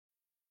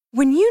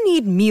When you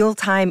need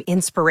mealtime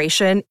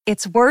inspiration,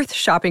 it's worth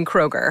shopping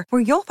Kroger,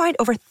 where you'll find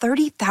over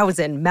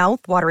 30,000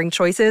 mouth-watering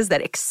choices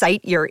that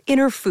excite your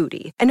inner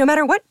foodie. And no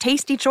matter what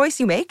tasty choice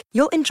you make,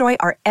 you'll enjoy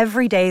our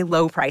everyday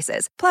low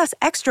prices, plus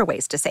extra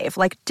ways to save,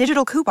 like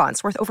digital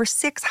coupons worth over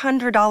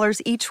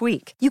 $600 each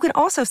week. You can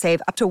also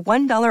save up to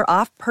 $1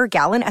 off per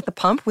gallon at the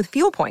pump with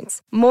fuel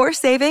points. More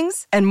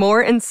savings and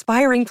more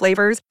inspiring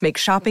flavors make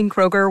shopping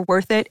Kroger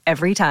worth it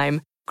every time.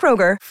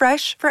 Kroger,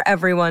 fresh for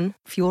everyone.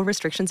 Fuel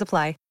restrictions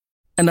apply.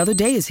 Another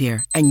day is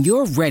here, and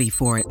you're ready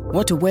for it.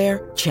 What to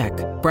wear? Check.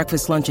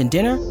 Breakfast, lunch, and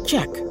dinner?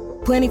 Check.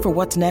 Planning for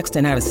what's next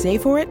and how to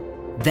save for it?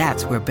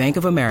 That's where Bank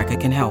of America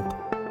can help.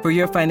 For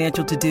your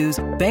financial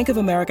to-dos, Bank of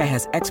America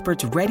has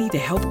experts ready to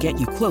help get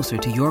you closer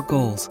to your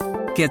goals.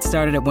 Get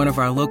started at one of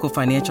our local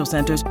financial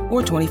centers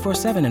or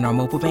 24/7 in our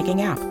mobile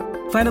banking app.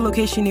 Find a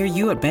location near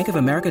you at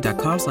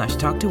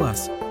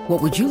bankofamerica.com/talktous.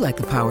 What would you like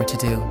the power to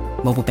do?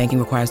 Mobile banking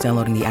requires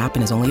downloading the app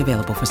and is only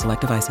available for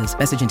select devices.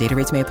 Message and data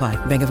rates may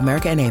apply. Bank of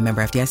America N.A.,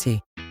 member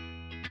FDIC.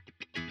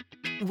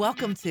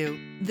 Welcome to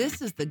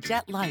This is the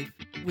Jet Life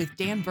with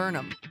Dan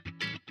Burnham,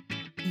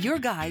 your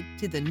guide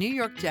to the New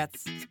York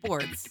Jets,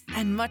 sports,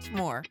 and much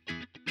more.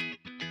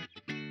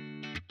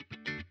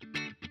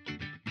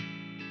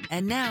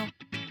 And now,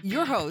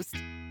 your host,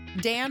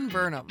 Dan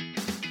Burnham.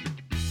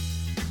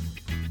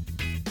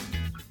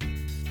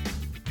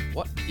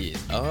 What is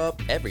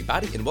up,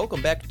 everybody, and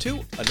welcome back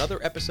to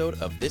another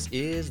episode of This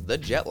is the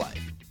Jet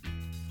Life.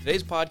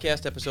 Today's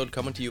podcast episode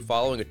coming to you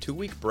following a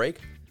 2-week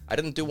break. I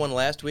didn't do one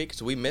last week,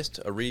 so we missed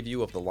a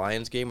review of the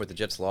Lions game where the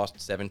Jets lost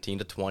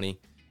 17-20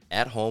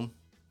 at home.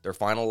 Their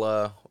final,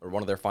 or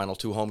one of their final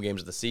 2 home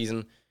games of the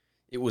season.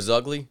 It was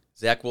ugly.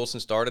 Zach Wilson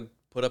started,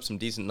 put up some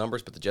decent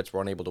numbers, but the Jets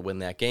were unable to win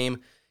that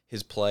game.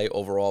 His play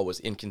overall was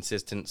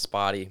inconsistent,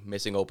 spotty,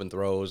 missing open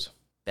throws,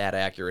 bad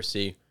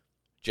accuracy.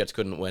 Jets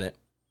couldn't win it.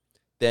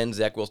 Then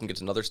Zach Wilson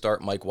gets another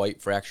start. Mike White,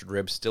 fractured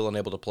ribs, still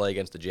unable to play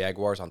against the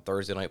Jaguars on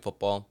Thursday Night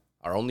Football,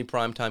 our only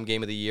primetime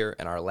game of the year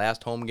and our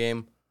last home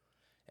game.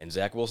 And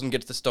Zach Wilson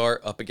gets the start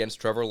up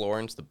against Trevor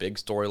Lawrence, the big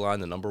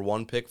storyline, the number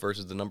 1 pick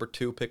versus the number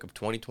 2 pick of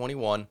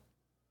 2021.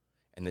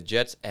 And the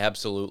Jets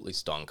absolutely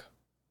stunk.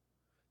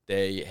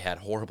 They had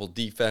horrible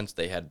defense.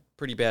 They had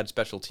pretty bad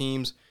special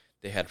teams.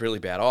 They had really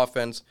bad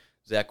offense.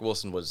 Zach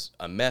Wilson was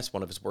a mess,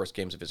 one of his worst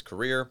games of his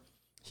career.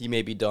 He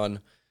may be done.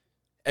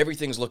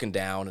 Everything's looking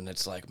down, and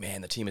it's like,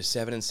 man, the team is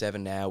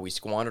 7-7 now. We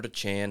squandered a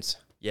chance.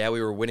 Yeah,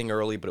 we were winning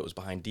early, but it was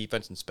behind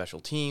defense and special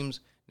teams.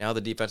 Now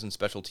the defense and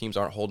special teams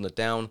aren't holding it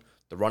down.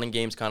 The running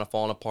game's kind of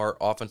falling apart.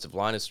 Offensive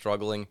line is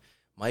struggling.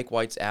 Mike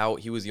White's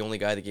out. He was the only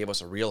guy that gave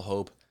us a real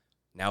hope.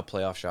 Now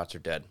playoff shots are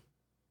dead.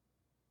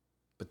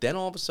 But then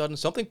all of a sudden,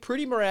 something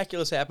pretty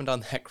miraculous happened on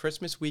that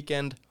Christmas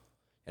weekend.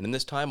 And in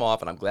this time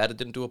off, and I'm glad I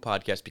didn't do a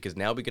podcast because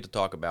now we get to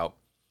talk about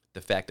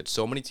the fact that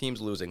so many teams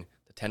losing,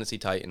 the Tennessee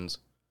Titans,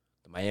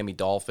 the Miami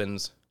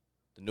Dolphins,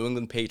 the New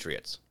England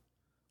Patriots,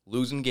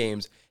 losing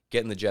games,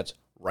 getting the Jets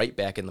right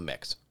back in the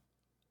mix.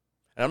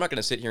 And I'm not going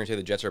to sit here and say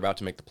the Jets are about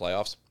to make the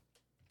playoffs,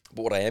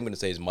 but what I am going to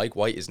say is Mike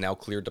White is now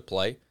cleared to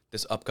play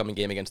this upcoming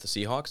game against the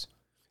Seahawks.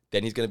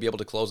 Then he's going to be able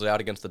to close it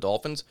out against the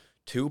Dolphins,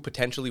 2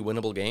 potentially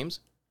winnable games.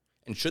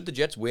 And should the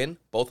Jets win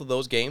both of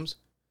those games,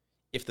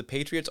 if the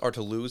Patriots are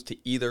to lose to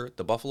either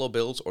the Buffalo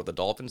Bills or the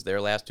Dolphins their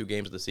last 2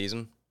 games of the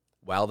season,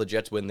 while the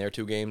Jets win their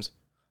 2 games,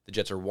 the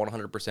Jets are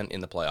 100%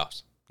 in the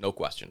playoffs. No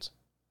questions.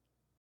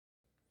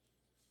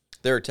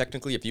 There are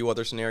technically a few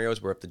other scenarios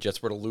where if the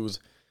Jets were to lose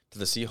to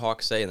the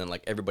Seahawks, say, and then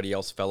like everybody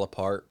else fell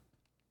apart,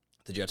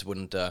 the Jets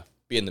wouldn't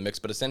be in the mix.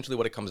 But essentially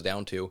what it comes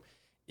down to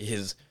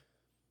is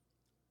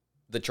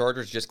the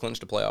Chargers just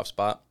clinched a playoff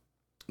spot.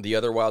 The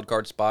other wild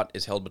card spot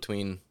is held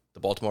between the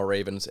Baltimore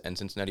Ravens and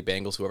Cincinnati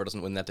Bengals, whoever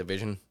doesn't win that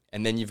division.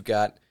 And then you've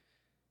got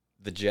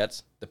the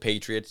Jets, the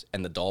Patriots,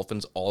 and the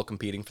Dolphins all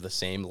competing for the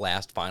same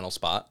last final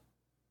spot.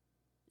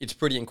 It's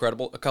pretty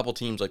incredible. A couple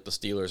teams like the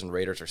Steelers and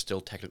Raiders are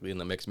still technically in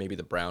the mix, maybe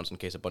the Browns in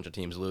case a bunch of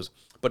teams lose.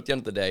 But at the end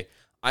of the day,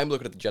 I'm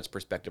looking at the Jets'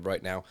 perspective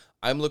right now.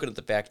 I'm looking at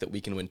the fact that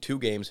we can win 2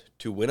 games,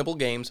 2 winnable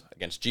games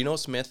against Geno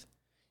Smith.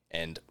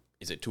 And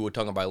is it Tua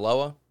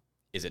Tagovailoa?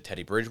 Is it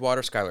Teddy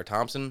Bridgewater, Skylar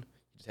Thompson?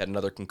 He just had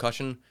another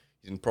concussion.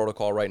 He's in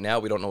protocol right now.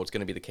 We don't know what's going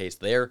to be the case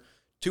there.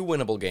 2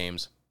 winnable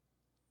games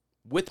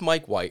with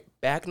Mike White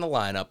back in the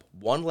lineup.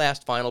 One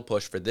last final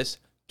push for this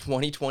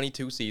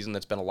 2022 season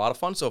that's been a lot of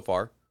fun so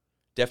far.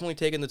 Definitely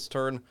taking its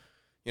turn,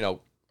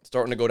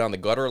 starting to go down the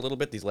gutter a little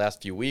bit these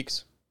last few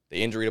weeks.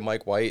 The injury to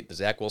Mike White, the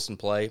Zach Wilson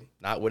play,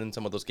 not winning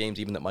some of those games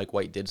even that Mike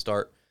White did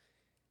start.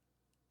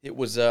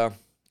 It's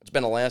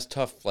been a last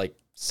tough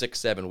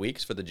 6-7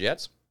 weeks for the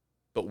Jets,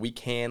 but we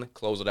can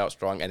close it out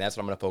strong, and that's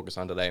what I'm going to focus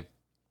on today.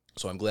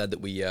 So I'm glad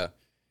that we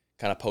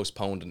kind of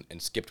postponed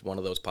and skipped one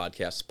of those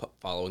podcasts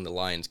following the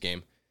Lions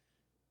game.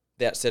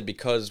 That said,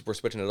 because we're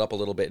switching it up a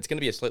little bit, it's going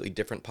to be a slightly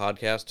different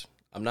podcast.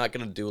 I'm not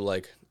going to do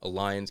a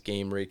Lions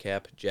game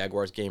recap,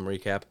 Jaguars game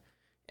recap,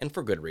 and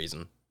for good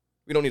reason.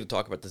 We don't need to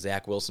talk about the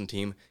Zach Wilson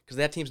team because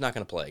that team's not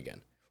going to play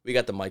again. We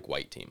got the Mike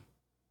White team.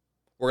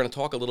 We're going to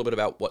talk a little bit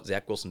about what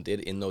Zach Wilson did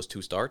in those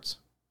 2 starts.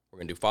 We're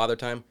going to do Father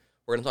Time.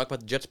 We're going to talk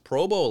about the Jets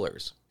Pro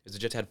Bowlers. is the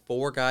Jets had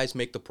 4 guys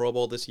make the Pro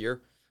Bowl this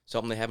year,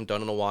 something they haven't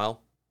done in a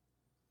while.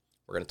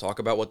 We're going to talk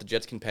about what the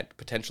Jets can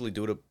potentially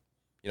do to,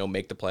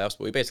 make the playoffs,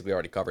 but we basically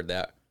already covered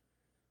that.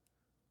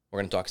 We're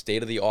going to talk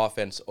state of the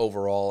offense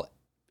overall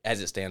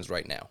as it stands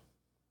right now.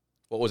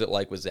 What was it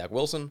like with Zach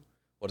Wilson?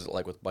 What is it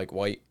like with Mike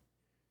White?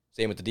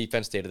 Same with the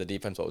defense, state of the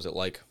defense. What was it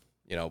like,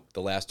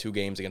 the last 2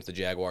 games against the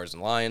Jaguars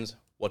and Lions?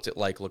 What's it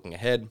like looking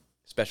ahead?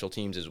 Special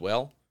teams as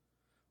well.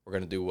 We're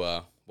going to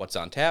do what's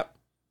on tap.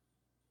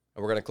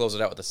 And we're going to close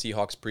it out with a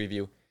Seahawks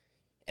preview.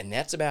 And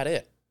that's about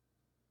it.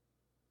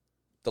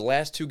 The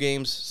last 2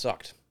 games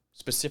sucked.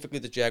 Specifically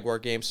the Jaguar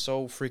game,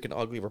 so freaking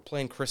ugly. We're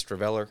playing Chris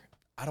Streveler.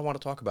 I don't want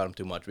to talk about him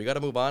too much. We got to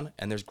move on,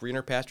 and there's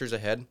greener pastures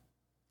ahead.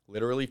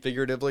 Literally,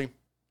 figuratively.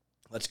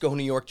 Let's go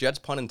New York Jets,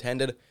 pun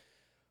intended.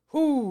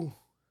 Whoo!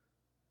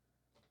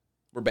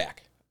 We're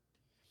back.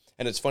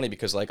 And it's funny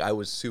because, I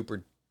was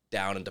super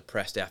down and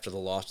depressed after the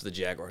loss to the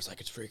Jaguars.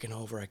 It's freaking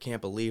over. I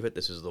can't believe it.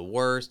 This is the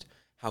worst.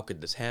 How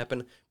could this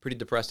happen? Pretty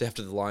depressed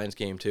after the Lions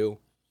game, too.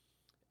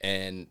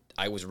 And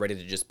I was ready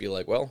to just be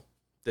like, well,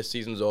 this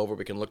season's over.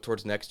 We can look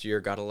towards next year.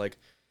 Got to,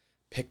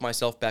 pick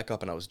myself back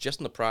up. And I was just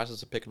in the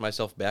process of picking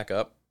myself back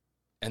up.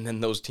 And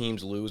then those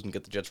teams lose and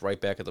get the Jets right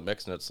back at the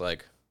mix. And it's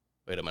like,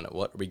 wait a minute,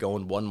 what? Are we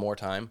going one more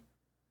time?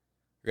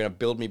 You're going to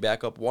build me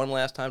back up one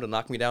last time to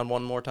knock me down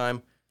one more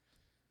time?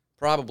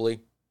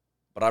 Probably.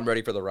 But I'm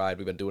ready for the ride.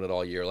 We've been doing it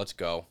all year. Let's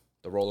go.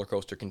 The roller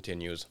coaster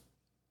continues.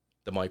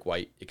 The Mike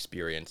White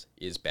experience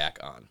is back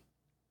on.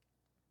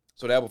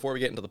 So now, before we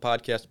get into the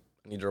podcast,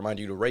 I need to remind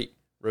you to rate,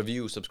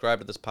 review, subscribe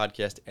to this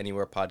podcast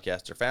anywhere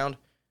podcasts are found.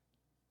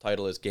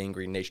 Title is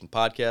Gangrene Nation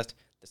Podcast.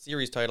 The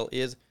series title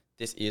is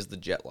This is the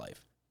Jet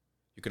Life.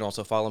 You can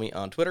also follow me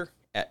on Twitter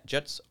at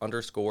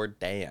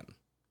Jets_Dan.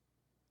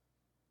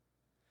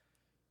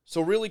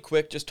 So really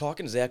quick, just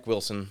talking Zach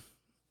Wilson,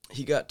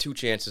 he got 2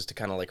 chances to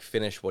kind of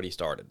finish what he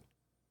started,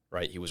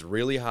 right? He was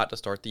really hot to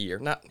start the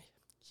year.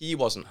 He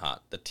wasn't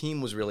hot. The team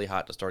was really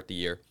hot to start the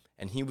year,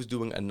 and he was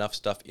doing enough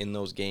stuff in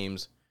those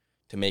games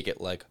to make it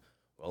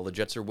the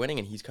Jets are winning,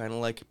 and he's kind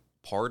of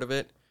part of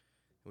it.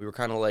 We were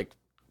kind of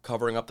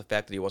covering up the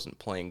fact that he wasn't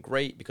playing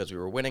great because we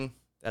were winning.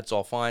 That's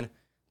all fine.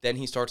 Then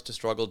he starts to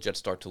struggle. Jets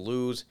start to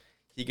lose.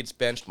 He gets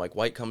benched. Mike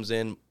White comes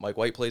in. Mike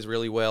White plays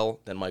really well.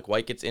 Then Mike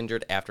White gets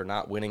injured after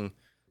not winning.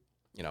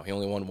 He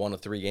only won 1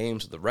 of 3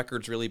 games. So the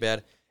record's really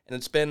bad. And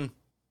it's been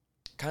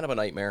kind of a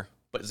nightmare.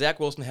 But Zach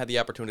Wilson had the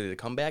opportunity to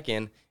come back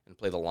in and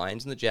play the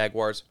Lions and the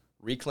Jaguars,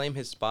 reclaim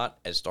his spot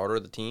as starter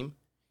of the team,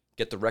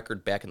 get the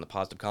record back in the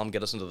positive column,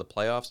 get us into the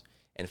playoffs,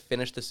 and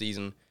finish the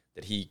season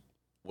that he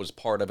was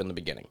part of in the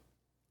beginning.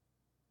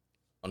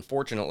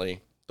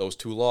 Unfortunately, those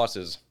 2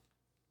 losses,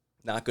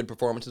 not good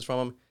performances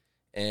from him,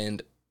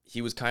 and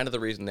he was kind of the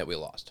reason that we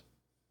lost.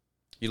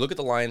 You look at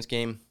the Lions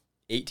game,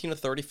 18 of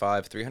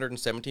 35,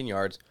 317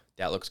 yards.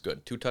 That looks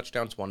good. 2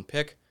 touchdowns, 1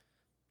 pick.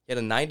 He had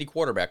a 90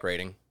 quarterback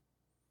rating.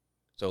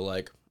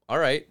 So, all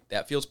right,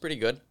 that feels pretty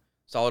good.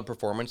 Solid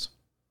performance.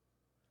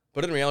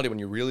 But in reality, when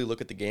you really look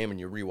at the game and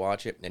you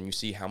rewatch it and you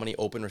see how many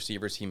open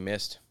receivers he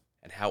missed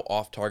and how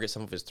off target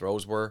some of his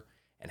throws were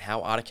and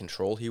how out of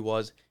control he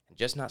was and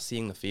just not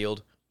seeing the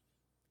field,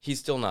 he's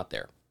still not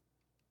there.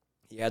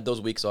 He had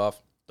those weeks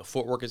off. The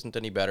footwork isn't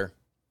any better.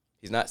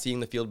 He's not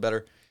seeing the field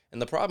better.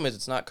 And the problem is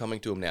it's not coming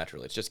to him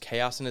naturally. It's just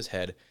chaos in his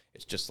head.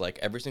 It's just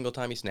every single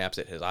time he snaps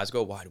it, his eyes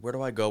go wide. Where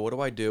do I go? What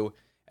do I do?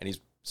 And he's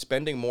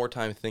spending more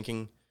time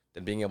thinking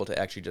than being able to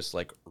actually just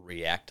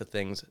react to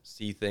things,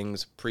 see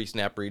things,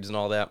 pre-snap reads and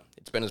all that.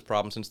 It's been his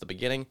problem since the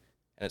beginning,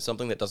 and it's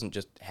something that doesn't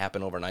just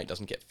happen overnight,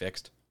 doesn't get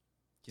fixed.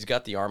 He's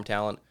got the arm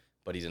talent,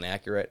 but he's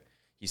inaccurate.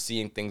 He's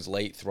seeing things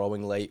late,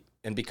 throwing late,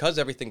 and because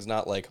everything's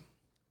not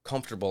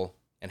comfortable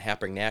and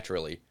happening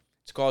naturally,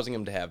 it's causing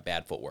him to have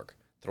bad footwork,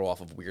 throw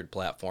off of weird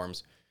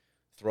platforms,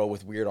 throw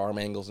with weird arm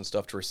angles and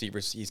stuff to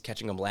receivers. He's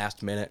catching them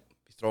last minute.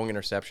 He's throwing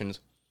interceptions.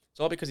 It's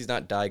all because he's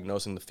not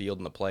diagnosing the field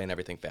and the play and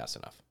everything fast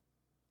enough.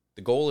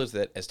 The goal is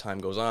that as time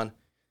goes on,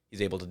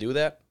 he's able to do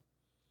that,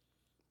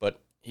 but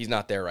he's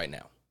not there right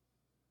now.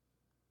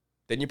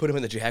 Then you put him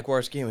in the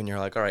Jaguars game, and you're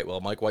like, all right,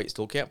 well, Mike White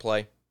still can't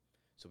play,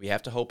 so we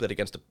have to hope that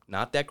against a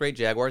not that great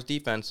Jaguars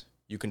defense,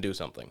 you can do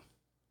something.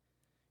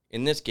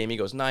 In this game, he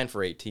goes 9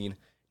 for 18,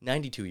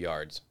 92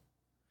 yards.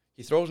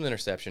 He throws an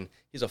interception.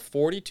 He's a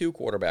 42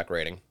 quarterback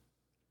rating.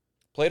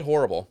 Played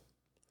horrible.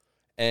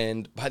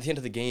 And by the end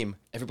of the game,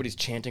 everybody's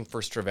chanting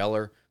for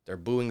Streveler. They're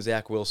booing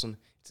Zach Wilson.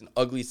 It's an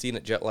ugly scene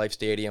at JetLife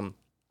Stadium.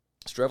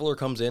 Streveler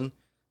comes in,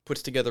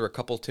 puts together a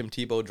couple Tim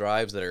Tebow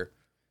drives that are,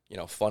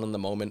 fun in the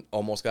moment,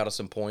 almost got us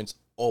some points,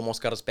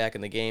 almost got us back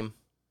in the game.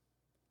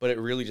 But it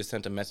really just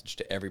sent a message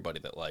to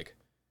everybody that,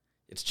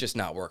 it's just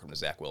not working with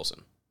Zach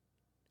Wilson.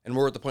 And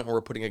we're at the point where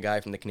we're putting a guy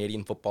from the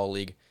Canadian Football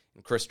League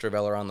and Chris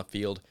Streveler on the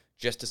field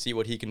just to see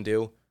what he can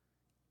do,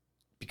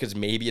 because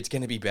maybe it's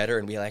going to be better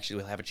and we'll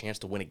actually have a chance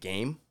to win a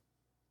game,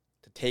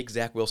 to take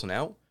Zach Wilson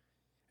out.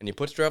 And you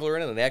put Streveler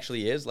in, and it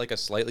actually is a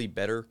slightly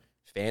better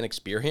fan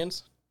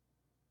experience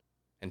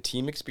and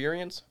team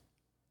experience.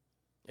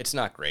 It's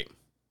not great.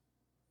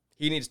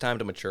 He needs time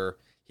to mature.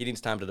 He needs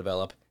time to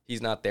develop.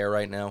 He's not there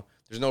right now.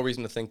 There's no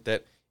reason to think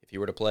that if he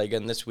were to play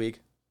again this week,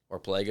 or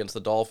play against the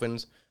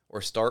Dolphins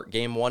or start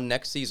game 1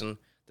 next season,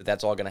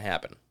 that's all going to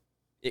happen.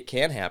 It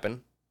can happen.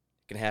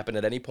 It can happen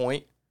at any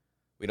point.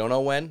 We don't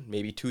know when.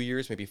 Maybe 2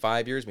 years, maybe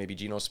 5 years. Maybe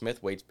Geno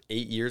Smith waits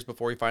 8 years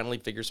before he finally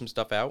figures some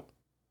stuff out.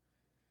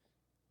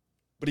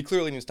 But he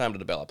clearly needs time to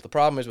develop. The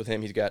problem is with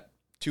him, he's got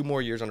 2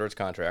 more years under his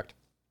contract.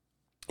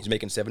 He's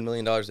making $7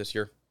 million this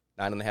year,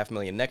 $9.5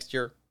 million next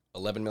year,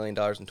 $11 million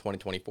in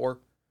 2024.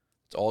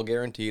 It's all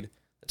guaranteed.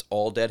 It's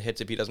all dead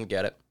hits if he doesn't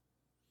get it.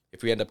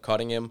 If we end up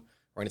cutting him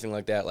or anything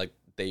like that, like,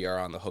 they are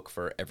on the hook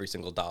for every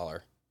single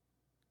dollar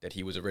that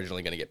he was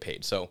originally going to get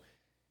paid. So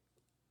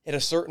at a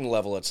certain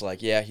level, it's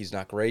like, yeah, he's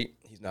not great.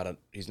 He's not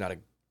a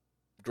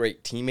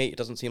great teammate, it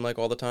doesn't seem like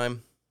all the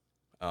time.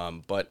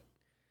 But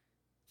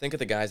think of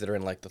the guys that are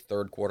in like the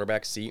third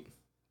quarterback seat,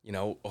 you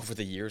know, over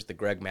the years, the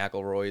Greg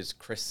McElroys,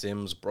 Chris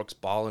Sims, Brooks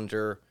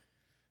Bollinger,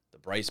 the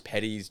Bryce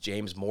Pettys,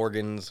 James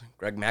Morgans,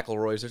 Greg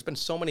McElroys. There's been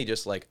so many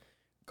just like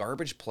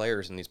garbage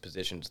players in these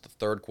positions, the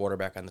third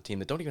quarterback on the team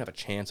that don't even have a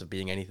chance of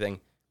being anything.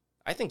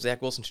 I think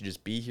Zach Wilson should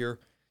just be here.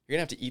 You're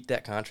going to have to eat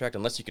that contract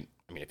unless you can,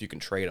 I mean, if you can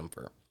trade him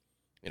for,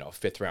 you know, a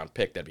 5th round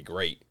pick, that'd be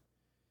great.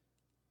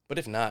 But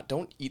if not,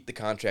 don't eat the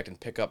contract and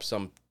pick up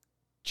some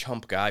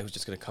chump guy who's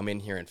just going to come in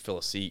here and fill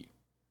a seat.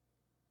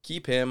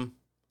 Keep him,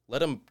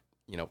 let him,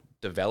 you know,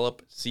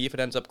 develop, see if it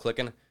ends up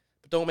clicking,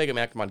 but don't make him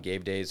active on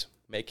game days.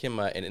 Make him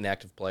an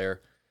inactive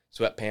player.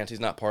 Sweatpants, he's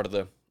not part of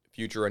the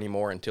future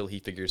anymore until he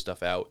figures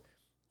stuff out.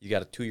 You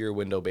got a 2-year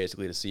window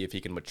basically to see if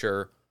he can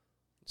mature,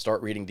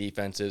 start reading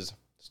defenses,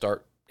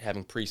 start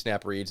having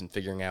pre-snap reads and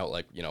figuring out,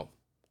 like, you know,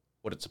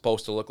 what it's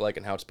supposed to look like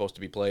and how it's supposed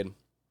to be played.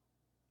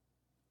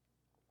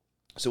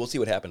 So we'll see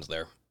what happens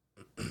there.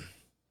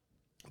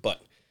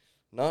 But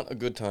not a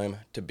good time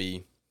to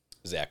be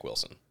Zach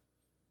Wilson.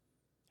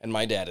 And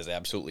my dad is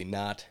absolutely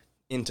not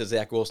into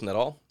Zach Wilson at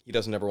all. He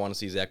doesn't ever want to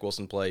see Zach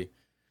Wilson play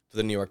for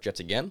the New York Jets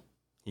again.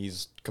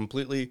 He's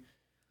completely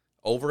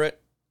over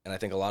it, and I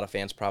think a lot of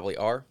fans probably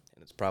are,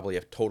 and it's probably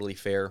a totally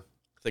fair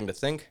thing to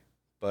think.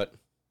 But,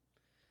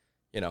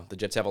 you know, the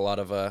Jets have a lot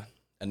of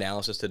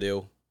analysis to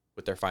do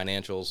with their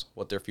financials,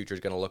 what their future is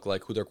going to look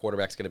like, who their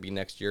quarterback's going to be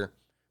next year.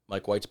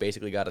 Mike White's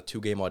basically got a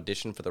 2-game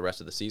audition for the rest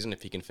of the season.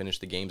 If he can finish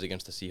the games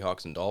against the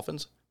Seahawks and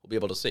Dolphins, we'll be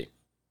able to see.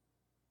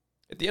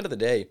 At the end of the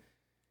day,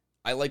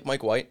 I like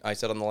Mike White. I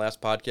said on the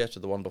last podcast or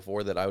the one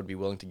before that I would be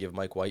willing to give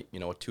Mike White, you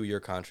know, a 2-year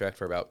contract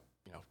for about,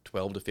 you know,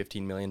 $12 to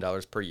 $15 million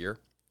per year,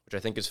 which I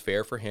think is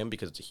fair for him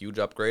because it's a huge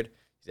upgrade.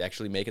 He's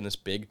actually making this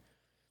big,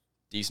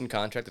 decent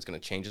contract that's going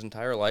to change his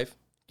entire life,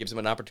 gives him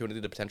an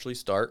opportunity to potentially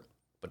start,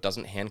 but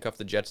doesn't handcuff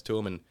the Jets to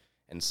him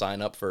and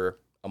sign up for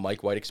a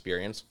Mike White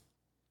experience.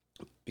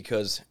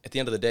 Because at the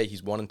end of the day,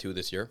 he's 1-2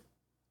 this year.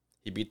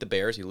 He beat the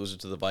Bears, he loses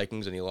to the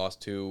Vikings, and he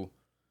lost to,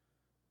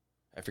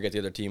 I forget the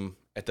other team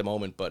at the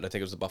moment, but I think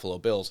it was the Buffalo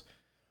Bills.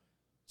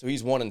 So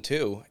he's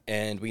 1-2,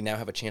 and we now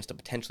have a chance to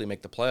potentially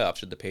make the playoffs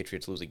should the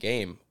Patriots lose a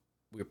game.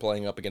 We're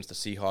playing up against the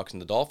Seahawks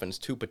and the Dolphins,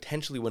 2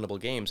 potentially winnable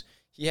games.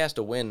 He has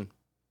to win,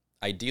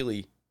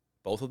 ideally,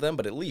 both of them,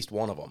 but at least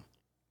one of them.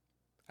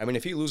 I mean,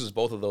 if he loses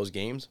both of those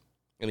games,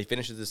 and he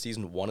finishes the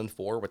season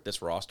 1-4 with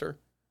this roster,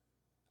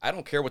 I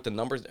don't care what the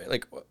numbers,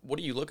 like, what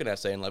are you looking at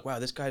saying, like, wow,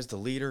 this guy's the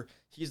leader,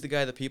 he's the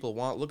guy that people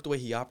want, look at the way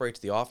he operates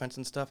the offense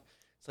and stuff.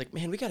 It's like,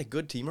 man, we got a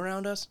good team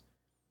around us,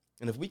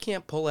 and if we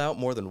can't pull out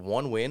more than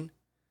one win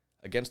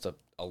against a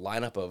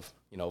lineup of,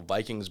 you know,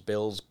 Vikings,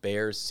 Bills,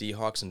 Bears,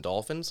 Seahawks, and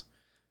Dolphins,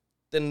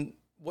 then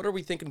what are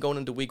we thinking going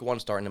into week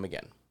 1 starting him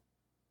again?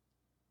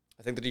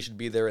 I think that he should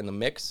be there in the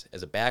mix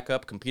as a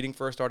backup, competing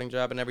for a starting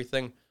job and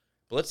everything,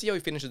 but let's see how he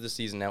finishes this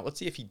season out. Let's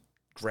see if he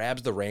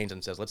grabs the reins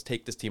and says, let's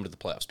take this team to the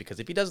playoffs, because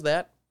if he does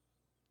that,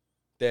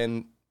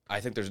 then I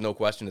think there's no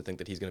question to think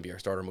that he's going to be our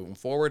starter moving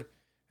forward,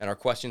 and our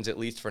questions, at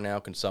least for now,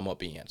 can somewhat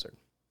be answered.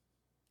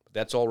 But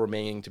that's all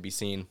remaining to be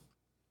seen.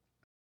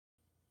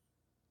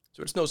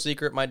 So it's no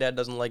secret my dad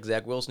doesn't like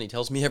Zach Wilson. He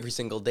tells me every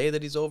single day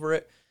that he's over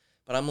it,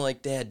 but I'm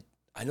like, Dad,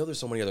 I know there's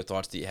so many other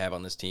thoughts that you have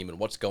on this team and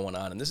what's going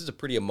on, and this is a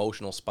pretty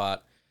emotional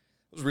spot.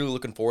 I was really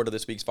looking forward to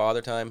this week's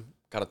Father Time.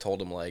 Kind of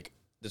told him, like,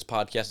 this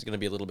podcast is going to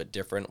be a little bit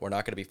different. We're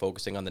not going to be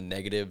focusing on the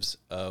negatives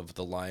of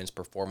the Lions'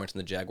 performance and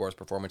the Jaguars'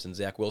 performance and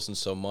Zach Wilson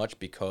so much,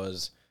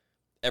 because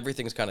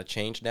everything's kind of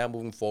changed now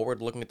moving forward.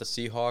 Looking at the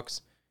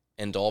Seahawks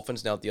and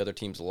Dolphins now that the other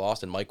team's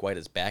lost and Mike White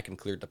is back and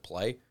cleared to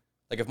play.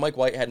 Like, if Mike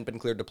White hadn't been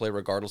cleared to play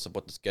regardless of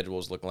what the schedule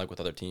was looking like with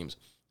other teams,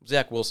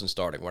 Zach Wilson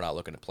starting, we're not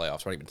looking at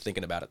playoffs. We're not even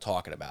thinking about it,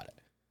 talking about it.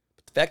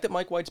 But the fact that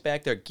Mike White's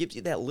back there gives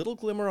you that little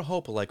glimmer of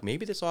hope of, like,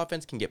 maybe this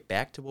offense can get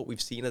back to what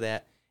we've seen of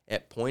that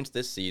at points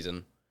this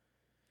season.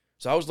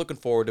 So I was looking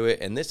forward to it,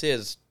 and this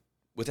is,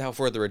 without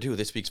further ado,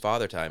 this week's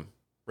Father Time,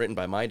 written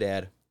by my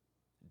dad,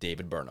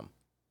 David Burnham.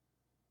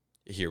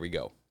 Here we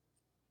go.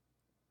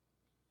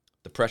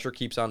 The pressure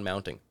keeps on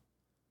mounting.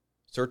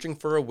 Searching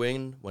for a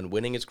win when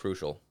winning is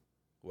crucial.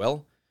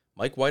 Well,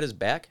 Mike White is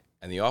back,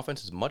 and the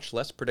offense is much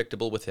less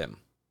predictable with him.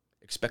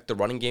 Expect the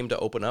running game to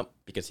open up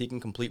because he can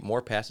complete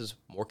more passes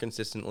more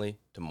consistently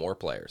to more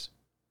players.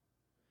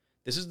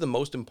 This is the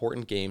most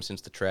important game since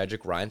the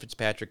tragic Ryan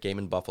Fitzpatrick game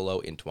in Buffalo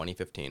in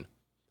 2015.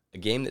 A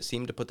game that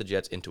seemed to put the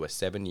Jets into a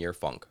 7-year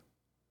funk.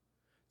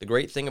 The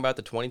great thing about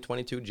the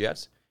 2022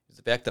 Jets is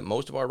the fact that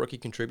most of our rookie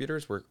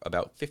contributors were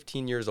about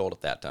 15 years old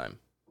at that time.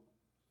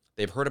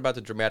 They've heard about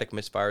the dramatic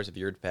misfires of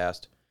years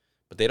past,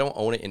 but they don't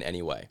own it in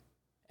any way.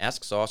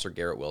 Ask Sauce or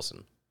Garrett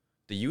Wilson.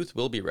 The youth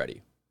will be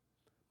ready.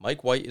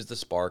 Mike White is the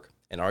spark,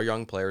 and our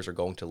young players are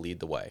going to lead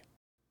the way.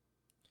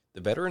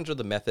 The veterans are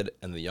the method,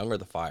 and the young are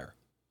the fire.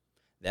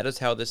 That is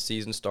how this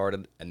season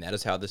started, and that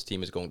is how this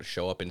team is going to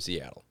show up in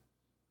Seattle.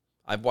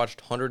 I've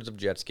watched hundreds of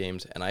Jets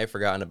games, and I have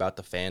forgotten about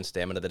the fan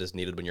stamina that is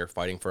needed when you're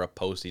fighting for a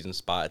postseason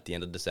spot at the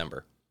end of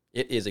December.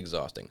 It is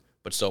exhausting,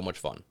 but so much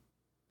fun.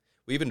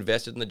 We've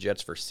invested in the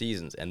Jets for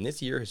seasons, and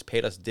this year has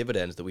paid us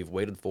dividends that we've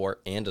waited for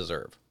and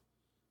deserve.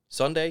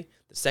 Sunday,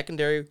 the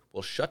secondary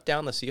will shut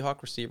down the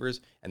Seahawks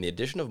receivers, and the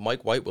addition of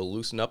Mike White will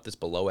loosen up this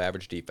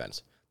below-average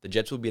defense. The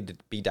Jets will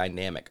be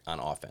dynamic on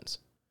offense.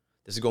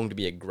 This is going to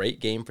be a great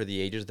game for the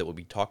ages that will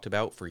be talked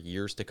about for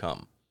years to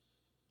come.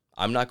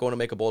 I'm not going to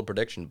make a bold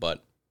prediction,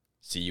 but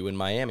see you in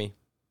Miami.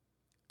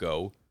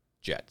 Go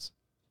Jets.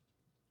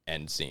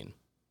 End scene.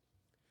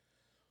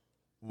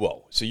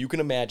 Whoa, so you can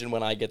imagine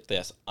when I get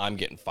this, I'm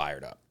getting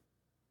fired up.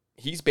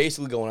 He's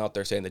basically going out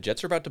there saying the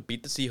Jets are about to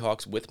beat the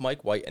Seahawks with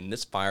Mike White, and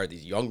this fire,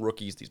 these young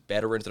rookies, these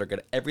veterans that are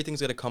everything's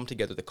going to come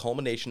together. The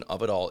culmination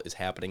of it all is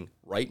happening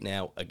right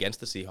now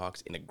against the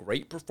Seahawks in a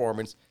great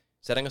performance,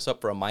 setting us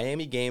up for a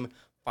Miami game,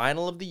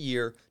 final of the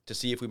year, to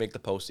see if we make the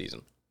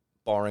postseason.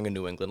 Barring a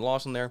New England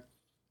loss in there,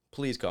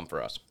 please come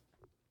for us.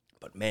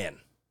 But man,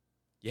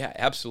 yeah,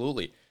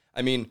 absolutely.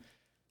 I mean,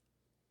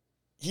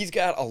 he's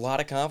got a lot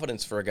of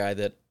confidence for a guy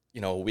that,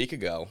 a week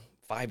ago,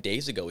 5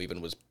 days ago even,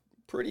 was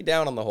pretty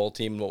down on the whole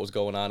team and what was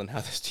going on and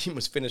how this team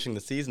was finishing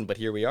the season. But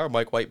here we are.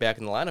 Mike White back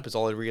in the lineup is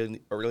all I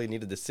really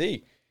needed to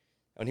see.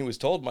 When he was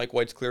told Mike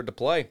White's cleared to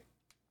play,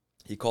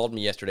 he called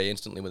me yesterday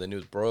instantly when the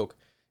news broke,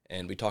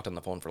 and we talked on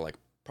the phone for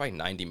probably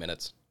 90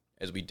 minutes,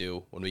 as we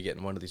do when we get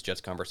in one of these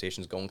Jets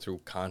conversations, going through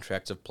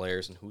contracts of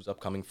players and who's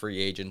upcoming free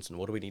agents and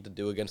what do we need to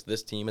do against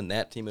this team and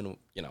that team and,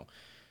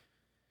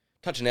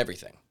 touching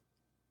everything.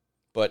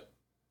 But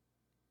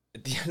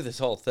at the end of this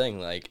whole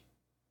thing,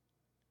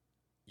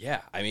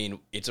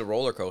 it's a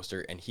roller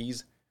coaster, and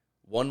he's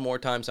one more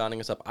time signing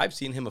us up. I've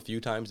seen him a few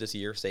times this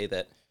year say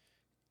that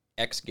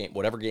X game,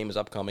 whatever game is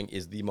upcoming,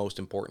 is the most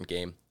important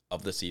game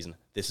of the season.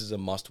 This is a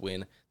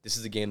must-win. This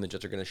is a game the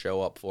Jets are going to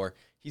show up for.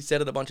 He's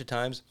said it a bunch of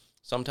times.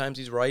 Sometimes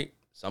he's right,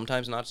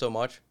 sometimes not so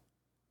much.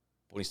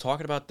 But when he's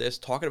talking about this,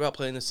 talking about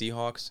playing the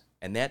Seahawks,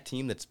 and that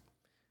team that's,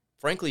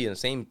 frankly, in the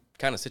same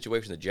kind of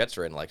situation the Jets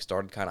are in,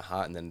 started kind of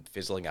hot and then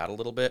fizzling out a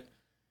little bit.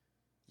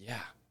 Yeah,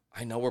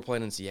 I know we're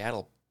playing in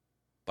Seattle,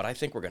 but I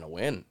think we're going to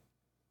win.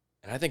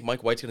 And I think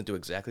Mike White's going to do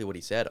exactly what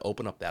he said,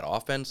 open up that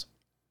offense,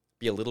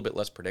 be a little bit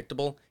less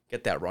predictable,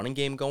 get that running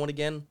game going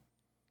again,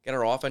 get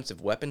our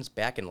offensive weapons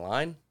back in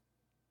line.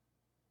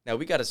 Now,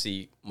 we got to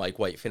see Mike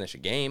White finish a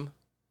game.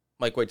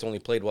 Mike White's only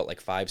played,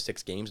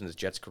 5-6 games in his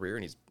Jets career,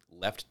 and he's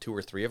left 2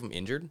 or 3 of them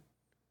injured.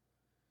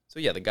 So,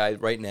 yeah, the guy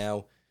right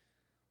now,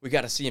 we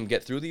got to see him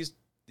get through these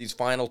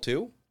final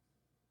 2.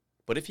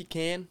 But if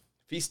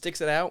he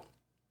sticks it out,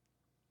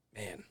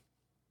 man,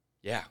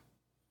 yeah,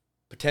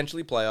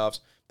 potentially playoffs,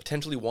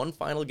 potentially one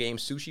final game,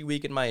 sushi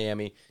week in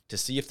Miami, to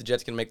see if the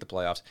Jets can make the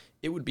playoffs.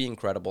 It would be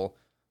incredible.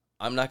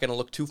 I'm not going to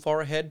look too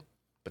far ahead,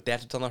 but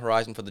that's what's on the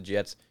horizon for the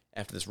Jets.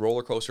 After this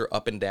roller coaster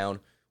up and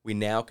down, we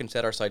now can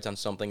set our sights on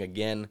something,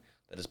 again,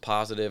 that is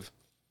positive,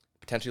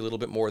 potentially a little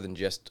bit more than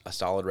just a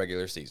solid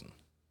regular season.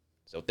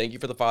 So thank you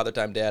for the Father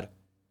Time, Dad.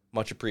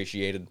 Much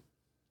appreciated.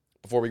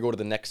 Before we go to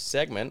the next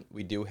segment,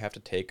 we do have to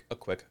take a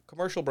quick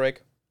commercial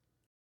break.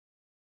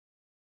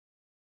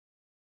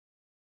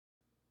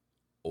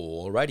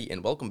 Alrighty,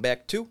 and welcome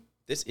back to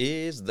This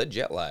is the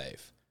Jet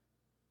Life.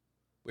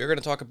 We're going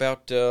to talk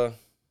about a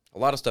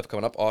lot of stuff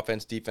coming up,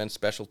 offense, defense,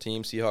 special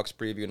teams, Seahawks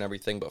preview, and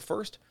everything. But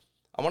first,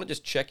 I want to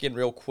just check in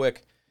real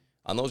quick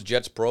on those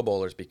Jets Pro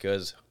Bowlers,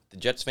 because the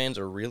Jets fans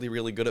are really,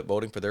 really good at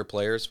voting for their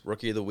players.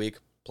 Rookie of the Week,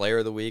 Player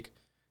of the Week,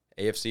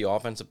 AFC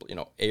Offensive,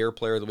 Air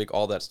Player of the Week,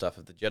 all that stuff.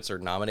 If the Jets are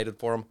nominated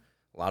for them,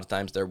 a lot of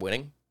times they're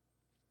winning.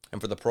 And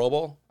for the Pro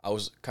Bowl, I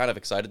was kind of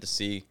excited to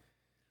see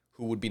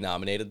who would be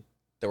nominated.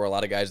 There were a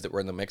lot of guys that were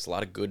in the mix, a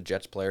lot of good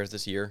Jets players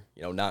this year.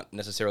 Not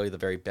necessarily the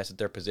very best at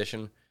their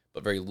position,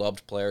 but very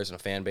loved players and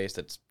a fan base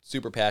that's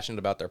super passionate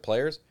about their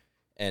players.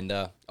 And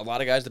a lot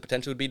of guys that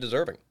potentially would be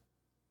deserving,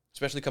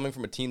 especially coming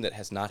from a team that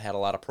has not had a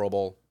lot of Pro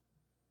Bowl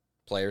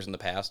players in the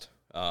past.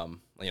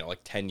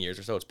 10 years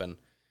or so. It's been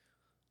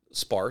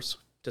sparse,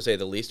 to say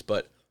the least.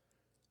 But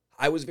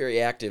I was very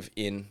active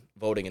in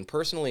voting. And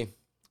personally,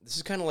 this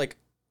is kind of like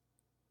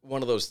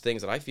one of those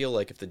things that I feel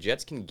like if the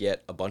Jets can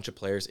get a bunch of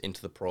players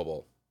into the Pro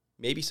Bowl,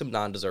 maybe some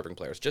non-deserving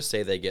players, just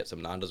say they get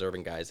some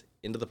non-deserving guys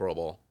into the Pro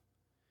Bowl,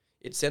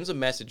 it sends a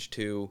message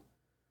to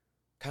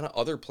kind of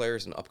other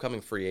players and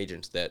upcoming free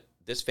agents that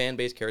this fan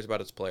base cares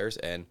about its players.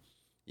 And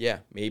yeah,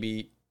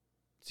 maybe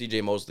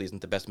C.J. Mosley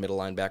isn't the best middle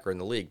linebacker in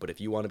the league, but if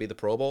you want to be the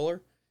Pro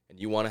Bowler and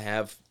you want to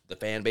have the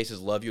fan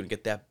bases love you and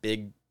get that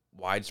big,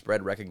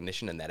 widespread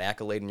recognition and that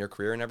accolade in your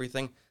career and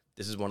everything,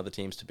 this is one of the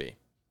teams to be.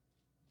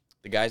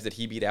 The guys that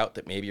he beat out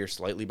that maybe are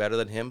slightly better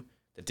than him,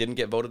 that didn't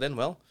get voted in,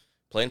 well,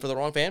 playing for the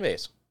wrong fan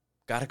base.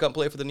 Got to come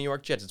play for the New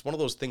York Jets. It's one of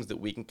those things that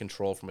we can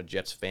control from a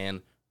Jets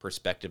fan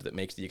perspective that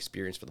makes the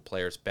experience for the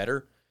players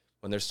better.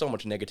 When there's so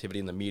much negativity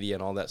in the media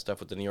and all that stuff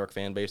with the New York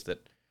fan base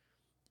that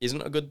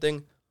isn't a good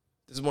thing,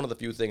 this is one of the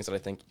few things that I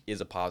think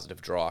is a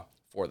positive draw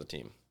for the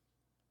team.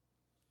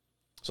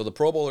 So the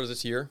Pro Bowlers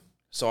this year,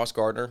 Sauce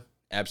Gardner,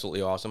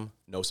 absolutely awesome.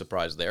 No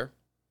surprise there.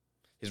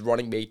 His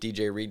running mate,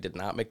 DJ Reed, did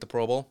not make the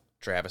Pro Bowl.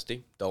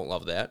 Travesty. Don't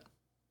love that.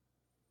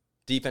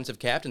 Defensive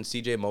captain,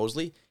 CJ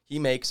Mosley, he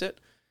makes it.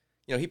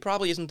 You know, he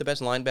probably isn't the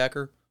best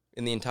linebacker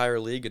in the entire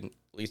league, at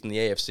least in the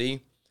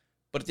AFC.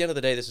 But at the end of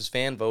the day, this is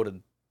fan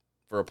voted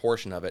for a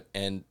portion of it,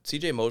 and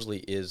CJ Mosley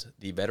is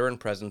the veteran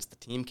presence, the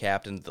team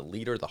captain, the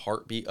leader, the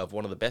heartbeat of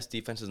one of the best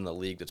defenses in the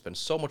league that's been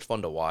so much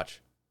fun to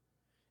watch.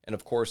 And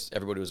of course,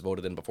 everybody was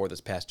voted in before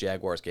this past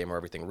Jaguars game where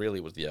everything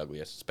really was the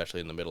ugliest, especially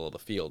in the middle of the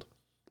field.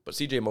 But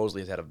CJ Mosley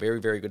has had a very,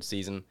 very good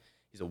season.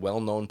 He's a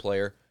well-known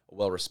player, a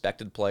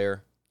well-respected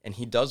player, and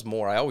he does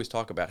more. I always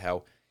talk about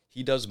how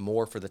he does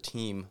more for the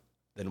team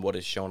than what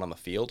is shown on the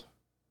field.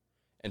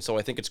 And so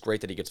I think it's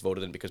great that he gets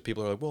voted in because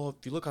people are like, well,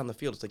 if you look on the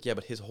field, it's like, yeah,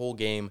 but his whole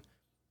game,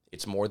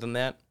 it's more than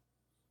that,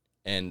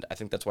 and I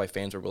think that's why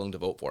fans are willing to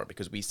vote for him,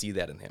 because we see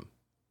that in him.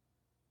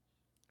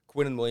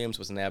 Quinnen Williams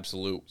was an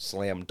absolute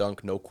slam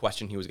dunk, no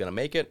question he was going to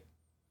make it.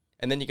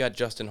 And then you got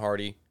Justin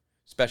Hardy,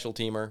 special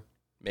teamer,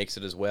 makes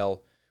it as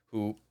well,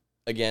 who,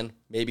 again,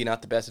 maybe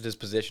not the best at his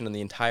position in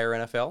the entire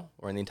NFL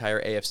or in the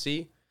entire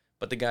AFC,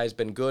 but the guy's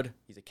been good,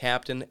 he's a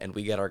captain, and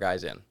we get our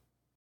guys in.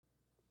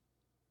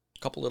 A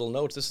couple little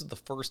notes, this is the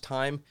first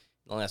time in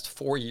the last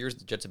 4 years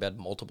the Jets have had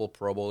multiple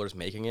Pro Bowlers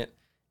making it.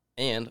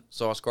 And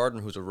Sauce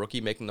Gardner, who's a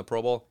rookie making the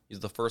Pro Bowl, he's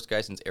the first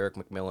guy since Eric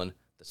McMillan,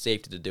 the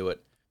safety, to do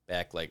it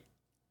back like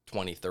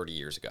 20, 30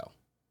 years ago.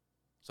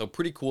 So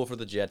pretty cool for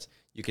the Jets.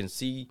 You can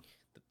see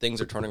that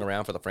things are turning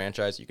around for the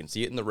franchise. You can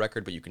see it in the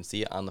record, but you can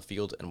see it on the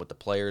field and with the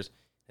players.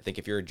 I think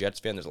if you're a Jets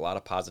fan, there's a lot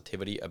of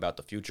positivity about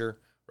the future,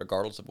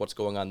 regardless of what's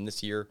going on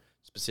this year,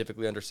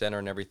 specifically under center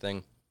and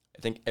everything.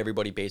 I think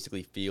everybody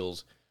basically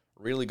feels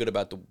really good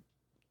about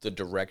the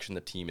direction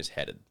the team is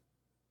headed.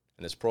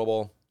 And this Pro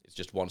Bowl is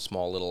just one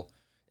small little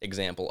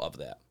example of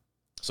that.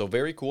 So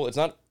very cool. It's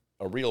not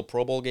a real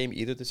Pro Bowl game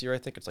either this year, I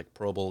think. It's like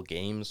Pro Bowl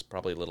games,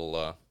 probably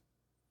little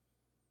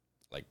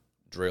like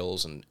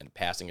drills and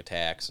passing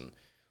attacks and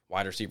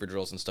wide receiver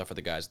drills and stuff for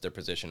the guys at their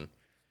position.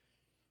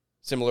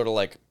 Similar to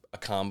like a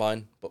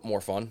combine, but more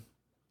fun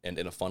and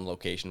in a fun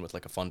location with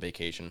like a fun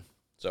vacation.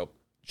 So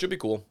it should be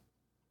cool.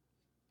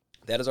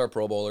 That is our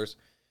Pro Bowlers.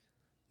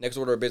 Next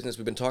order of business,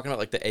 we've been talking about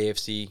like the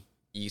AFC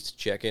East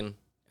check-in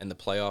and the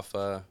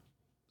playoff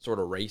sort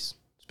of race,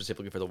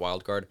 specifically for the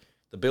wild card.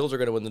 The Bills are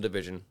going to win the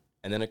division,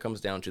 and then it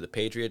comes down to the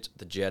Patriots,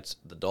 the Jets,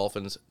 the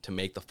Dolphins to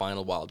make the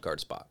final wild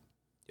card spot.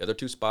 The other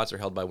two spots are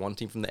held by one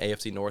team from the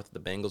AFC North, the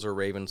Bengals or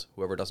Ravens,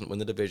 whoever doesn't win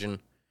the division.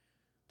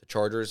 The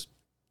Chargers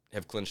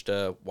have clinched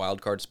a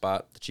wild card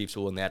spot. The Chiefs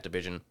will win that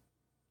division.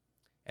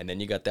 And then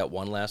you got that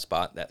one last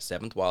spot, that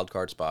seventh wild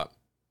card spot.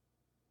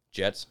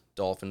 Jets,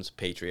 Dolphins,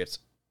 Patriots.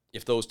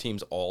 If those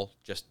teams all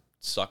just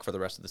suck for the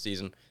rest of the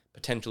season,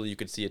 potentially you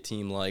could see a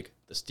team like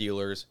the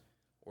Steelers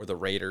or the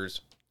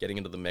Raiders getting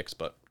into the mix,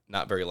 but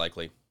not very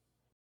likely.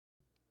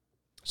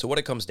 So what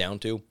it comes down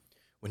to,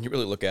 when you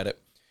really look at it,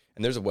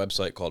 and there's a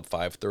website called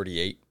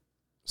 538,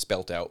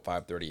 spelt out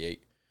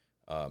 538,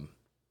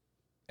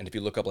 and if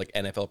you look up like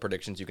NFL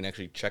predictions, you can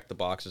actually check the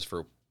boxes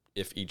for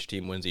if each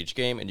team wins each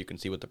game, and you can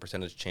see what the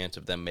percentage chance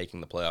of them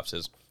making the playoffs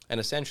is. And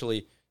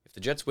essentially, if the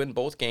Jets win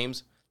both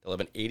games, they'll have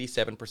an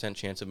 87%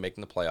 chance of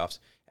making the playoffs,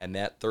 and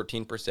that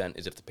 13%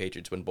 is if the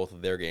Patriots win both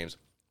of their games,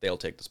 they'll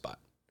take the spot.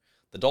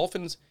 The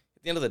Dolphins,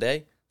 at the end of the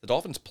day, the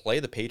Dolphins play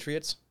the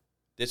Patriots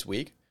this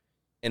week,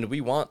 and we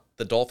want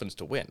the Dolphins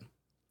to win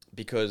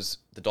because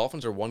the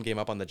Dolphins are one game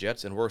up on the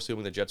Jets, and we're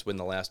assuming the Jets win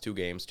the last two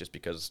games just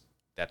because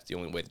that's the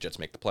only way the Jets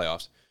make the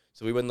playoffs.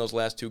 So we win those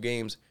last two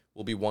games,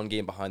 we'll be one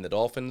game behind the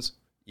Dolphins,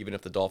 even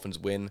if the Dolphins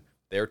win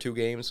their two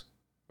games,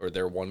 or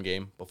their one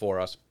game before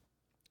us.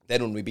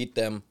 Then when we beat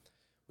them,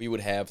 we would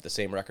have the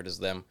same record as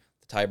them,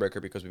 the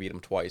tiebreaker because we beat them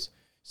twice.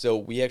 So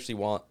we actually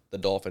want the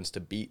Dolphins to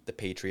beat the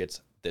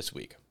Patriots this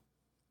week.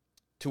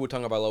 Tua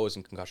Tagovailoa is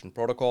in concussion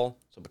protocol,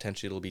 so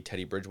potentially it'll be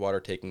Teddy Bridgewater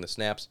taking the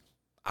snaps.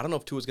 I don't know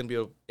if Tua's going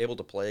to be able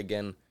to play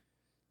again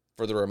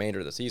for the remainder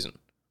of the season.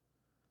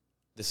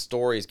 This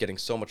story is getting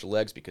so much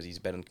legs because he's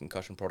been in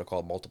concussion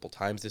protocol multiple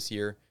times this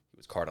year. He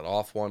was carted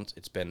off once.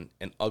 It's been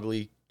an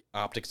ugly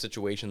optic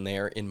situation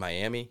there in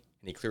Miami,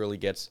 and he clearly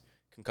gets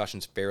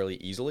concussions fairly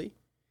easily.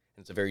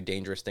 And it's a very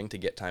dangerous thing to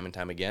get time and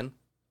time again.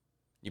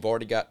 You've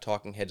already got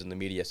talking heads in the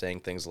media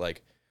saying things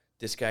like,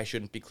 this guy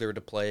shouldn't be cleared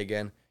to play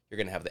again. You're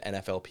going to have the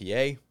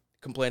NFLPA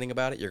complaining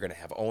about it. You're going to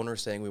have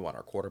owners saying we want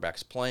our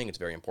quarterbacks playing. It's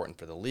very important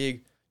for the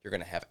league. You're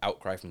going to have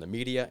outcry from the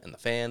media and the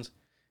fans.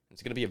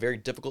 It's going to be a very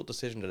difficult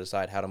decision to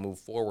decide how to move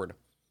forward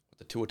with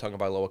the Tua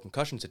Tagovailoa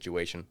concussion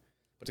situation.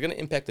 But it's going to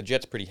impact the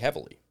Jets pretty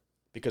heavily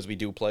because we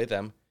do play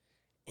them.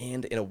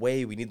 And in a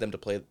way, we need them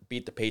to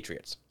beat the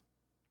Patriots.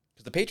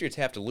 Because the Patriots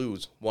have to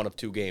lose one of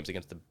two games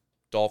against the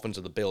Dolphins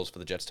or the Bills for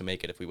the Jets to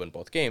make it if we win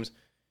both games.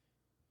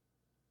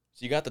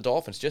 So you got the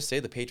Dolphins. Just say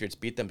the Patriots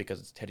beat them because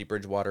it's Teddy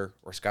Bridgewater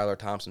or Skylar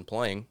Thompson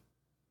playing.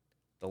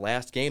 The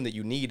last game that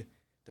you need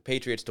the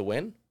Patriots to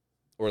win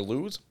or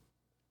lose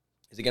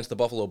is against the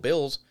Buffalo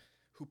Bills,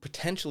 who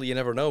potentially, you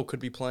never know, could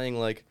be playing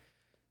like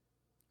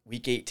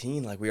Week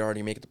 18, like we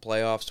already make the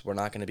playoffs. We're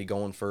not going to be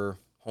going for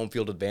home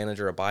field advantage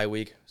or a bye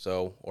week,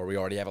 or we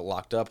already have it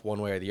locked up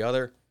one way or the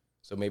other.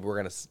 So maybe we're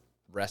going to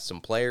rest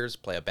some players,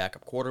 play a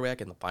backup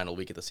quarterback in the final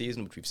week of the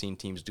season, which we've seen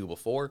teams do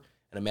before.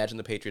 And imagine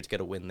the Patriots get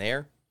a win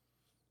there,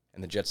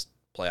 and the Jets'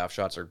 playoff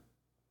shots are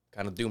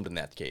kind of doomed in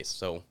that case.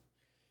 So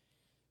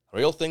a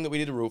real thing that we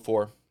need to root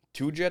for: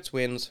 2 Jets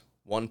wins,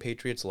 1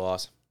 Patriots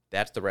loss.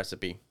 That's the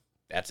recipe.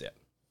 That's it.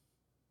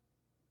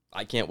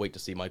 I can't wait to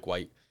see Mike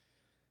White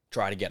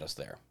try to get us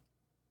there.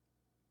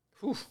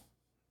 Whew.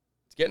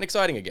 It's getting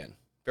exciting again.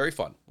 Very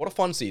fun. What a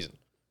fun season.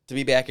 To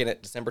be back in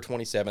it December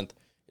 27th.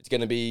 It's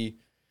going to be,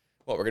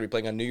 we're going to be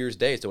playing on New Year's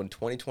Day. So in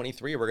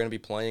 2023, we're going to be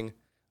playing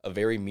a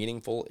very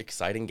meaningful,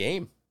 exciting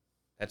game.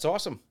 That's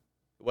awesome.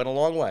 It went a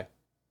long way.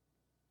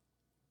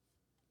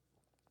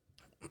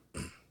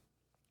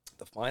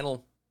 The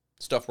final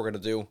stuff we're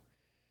going to do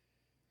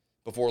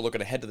before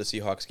looking ahead to the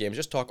Seahawks game is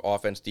just talk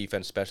offense,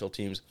 defense, special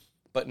teams,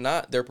 but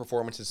not their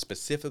performances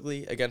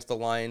specifically against the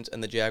Lions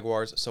and the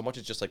Jaguars, so much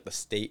as just like the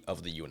state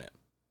of the unit.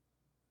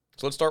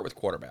 So let's start with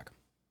quarterback.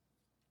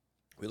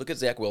 We look at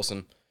Zach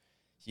Wilson.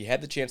 He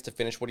had the chance to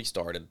finish what he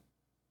started.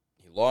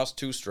 He lost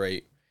 2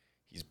 straight.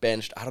 He's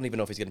benched. I don't even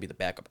know if he's going to be the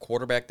backup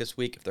quarterback this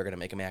week, if they're going to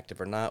make him active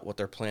or not, what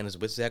their plan is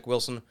with Zach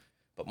Wilson.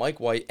 But Mike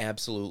White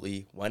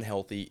absolutely, when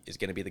healthy, is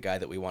going to be the guy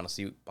that we want to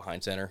see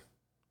behind center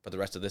for the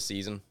rest of this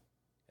season.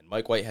 And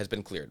Mike White has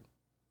been cleared.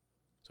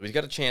 So he's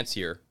got a chance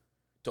here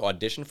to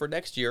audition for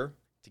next year,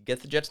 to get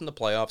the Jets in the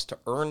playoffs, to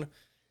earn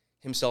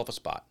himself a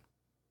spot.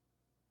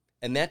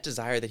 And that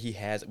desire that he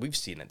has, we've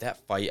seen it,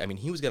 that fight. I mean,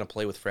 he was going to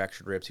play with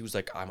fractured ribs. He was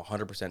like, I'm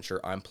 100% sure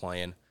I'm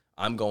playing.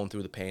 I'm going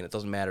through the pain. It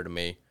doesn't matter to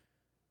me.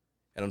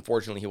 And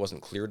unfortunately, he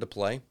wasn't cleared to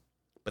play.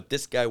 But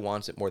this guy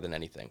wants it more than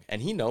anything.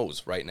 And he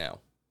knows right now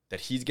that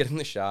he's getting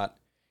the shot.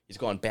 He's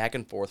gone back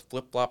and forth,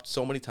 flip-flopped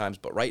so many times.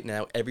 But right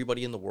now,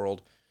 everybody in the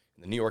world,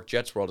 in the New York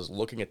Jets world, is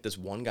looking at this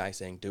one guy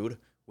saying, dude,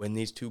 win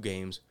these 2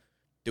 games.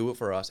 Do it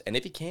for us. And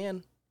if he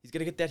can, he's going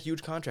to get that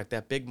huge contract,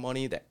 that big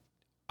money, that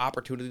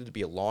opportunity to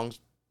be a long,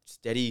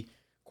 steady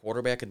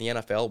quarterback in the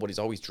NFL, what he's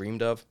always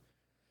dreamed of.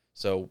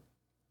 So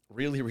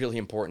really, really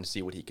important to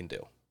see what he can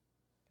do.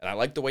 And I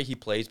like the way he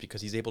plays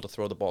because he's able to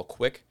throw the ball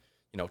quick,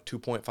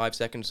 2.5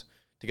 seconds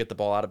to get the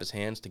ball out of his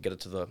hands, to get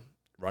it to the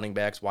running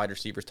backs, wide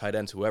receivers, tight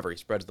ends, whoever. He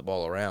spreads the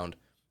ball around.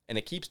 And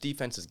it keeps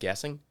defenses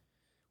guessing,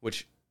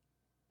 which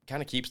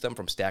kind of keeps them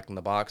from stacking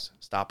the box,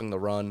 stopping the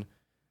run.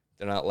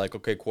 They're not like,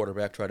 okay,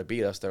 quarterback, try to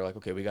beat us. They're like,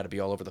 okay, we got to be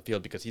all over the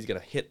field because he's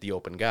going to hit the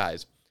open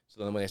guys.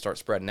 So then when they start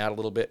spreading out a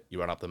little bit, you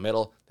run up the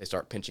middle. They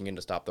start pinching in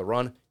to stop the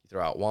run. You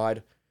throw out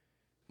wide.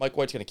 Mike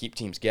White's going to keep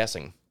teams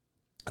guessing,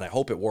 and I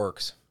hope it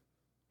works.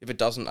 If it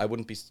doesn't, I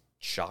wouldn't be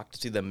shocked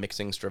to see them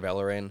mixing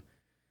Straveller in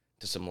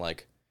to some,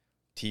 like,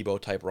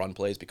 Tebow-type run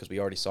plays because we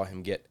already saw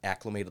him get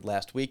acclimated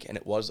last week, and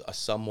it was a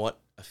somewhat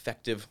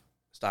effective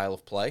style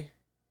of play.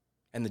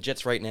 And the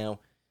Jets right now,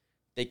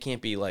 they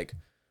can't be like,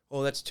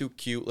 oh, that's too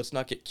cute. Let's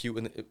not get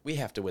cute. We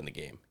have to win the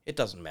game. It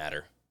doesn't matter.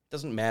 It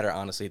doesn't matter,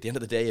 honestly. At the end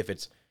of the day, if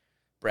it's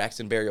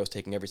Braxton Berrios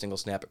taking every single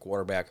snap at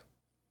quarterback,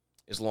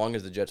 as long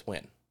as the Jets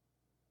win.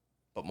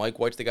 But Mike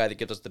White's the guy that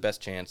gives us the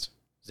best chance.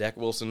 Zach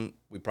Wilson,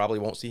 we probably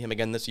won't see him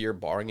again this year,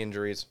 barring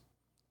injuries.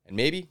 And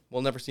maybe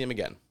we'll never see him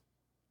again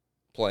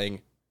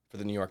playing for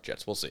the New York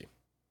Jets. We'll see.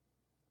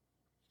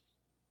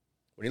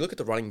 When you look at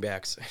the running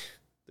backs,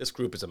 this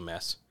group is a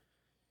mess.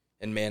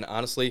 And man,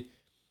 honestly,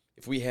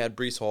 if we had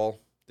Breece Hall,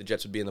 the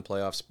Jets would be in the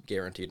playoffs,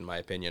 guaranteed in my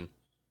opinion.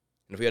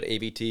 And if we had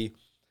AVT,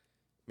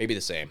 maybe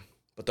the same.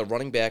 But the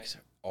running backs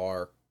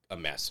are a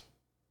mess.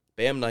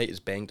 Bam Knight is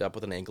banged up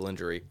with an ankle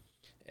injury,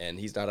 and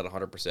he's not at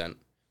 100%.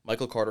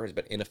 Michael Carter has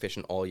been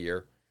inefficient all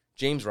year.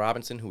 James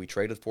Robinson, who we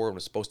traded for and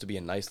was supposed to be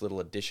a nice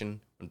little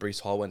addition when Breece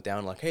Hall went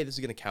down, like, hey, this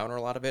is going to counter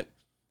a lot of it.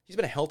 He's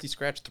been a healthy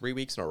scratch 3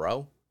 weeks in a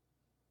row.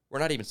 We're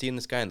not even seeing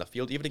this guy in the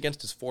field, even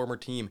against his former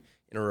team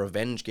in a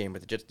revenge game where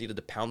the Jets needed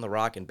to pound the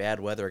rock in bad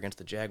weather against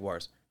the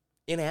Jaguars.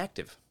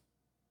 Inactive.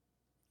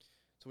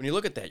 So when you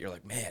look at that, you're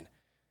like, man,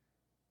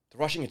 the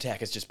rushing attack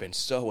has just been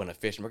so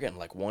inefficient. We're getting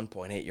like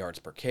 1.8 yards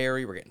per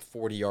carry. We're getting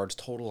 40 yards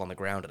total on the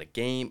ground in a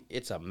game.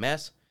 It's a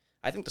mess.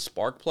 I think the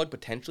spark plug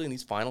potentially in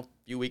these final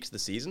few weeks of the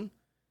season,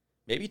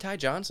 maybe Ty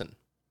Johnson.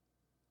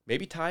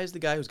 Maybe Ty is the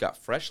guy who's got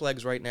fresh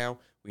legs right now.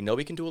 We know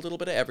he can do a little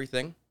bit of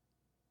everything.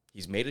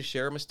 He's made his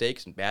share of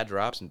mistakes and bad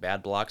drops and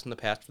bad blocks in the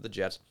past for the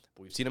Jets,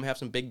 but we've seen him have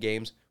some big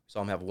games. We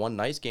saw him have one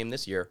nice game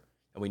this year,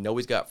 and we know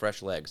he's got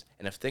fresh legs.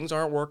 And if things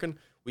aren't working,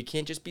 we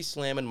can't just be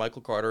slamming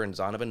Michael Carter and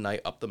Zonovan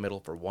Knight up the middle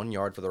for 1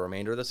 yard for the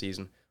remainder of the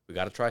season. We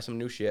got to try some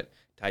new shit.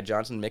 Ty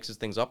Johnson mixes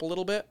things up a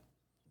little bit.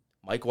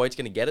 Mike White's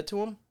going to get it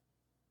to him.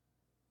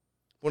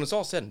 When it's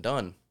all said and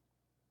done,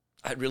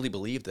 I really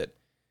believe that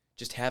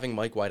just having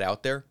Mike White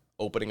out there,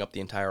 opening up the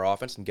entire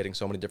offense and getting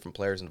so many different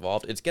players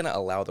involved, it's going to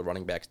allow the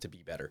running backs to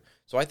be better.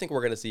 So I think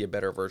we're going to see a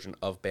better version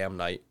of Bam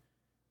Knight,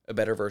 a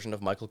better version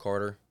of Michael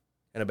Carter,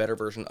 and a better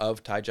version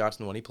of Ty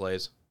Johnson when he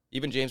plays,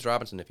 even James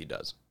Robinson if he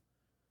does.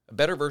 A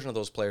better version of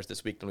those players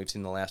this week than we've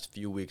seen the last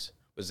few weeks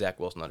with Zach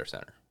Wilson under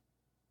center.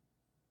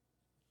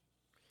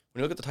 When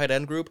you look at the tight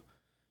end group,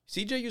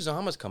 CJ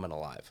Uzomah's coming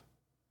alive.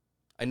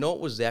 I know it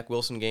was Zach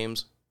Wilson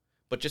games,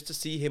 but just to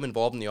see him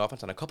involved in the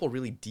offense on a couple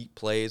really deep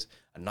plays,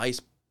 a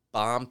nice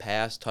bomb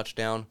pass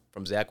touchdown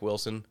from Zach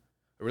Wilson,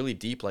 a really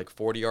deep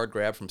 40-yard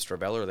grab from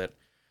Straveller that,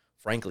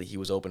 frankly, he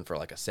was open for a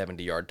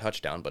 70-yard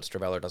touchdown, but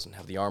Straveller doesn't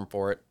have the arm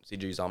for it.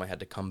 CJ Uzomah had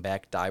to come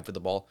back, dive for the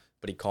ball,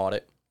 but he caught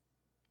it.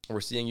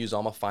 We're seeing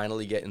Uzomah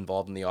finally get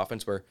involved in the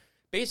offense where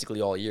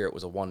basically all year it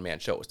was a one-man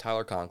show. It was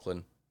Tyler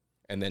Conklin,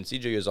 and then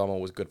CJ Uzomah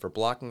was good for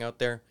blocking out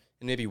there,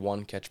 and maybe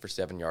one catch for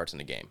 7 yards in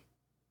a game.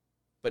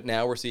 But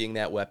now we're seeing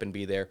that weapon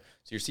be there.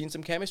 So you're seeing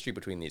some chemistry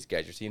between these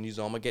guys. You're seeing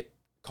Uzomah get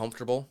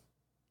comfortable.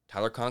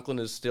 Tyler Conklin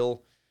is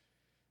still,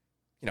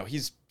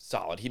 he's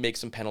solid. He makes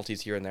some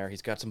penalties here and there.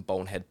 He's got some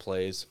bonehead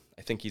plays.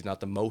 I think he's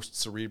not the most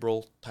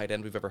cerebral tight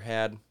end we've ever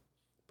had.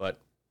 But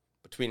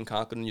between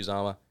Conklin and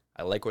Uzomah,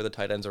 I like where the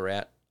tight ends are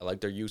at. I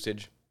like their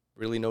usage.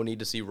 Really no need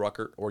to see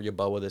Ruckert or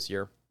Yeboah this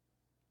year.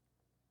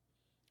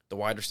 The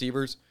wide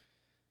receivers,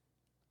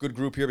 good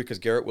group here because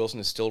Garrett Wilson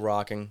is still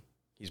rocking.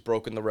 He's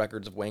broken the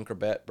records of Wayne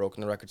Corbett, broken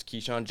the records of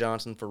Keyshawn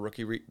Johnson for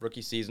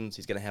rookie seasons.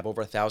 He's going to have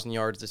over 1,000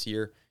 yards this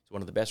year. He's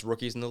one of the best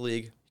rookies in the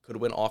league. He could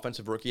win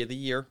Offensive Rookie of the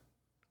Year.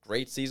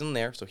 Great season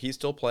there, so he's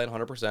still playing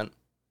 100%.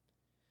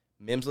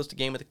 Mims missed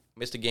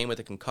a game with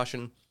a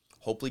concussion,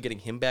 hopefully getting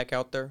him back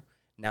out there,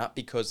 not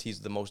because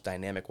he's the most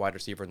dynamic wide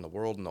receiver in the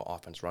world and the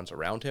offense runs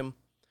around him,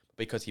 but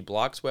because he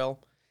blocks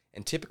well,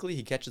 and typically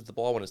he catches the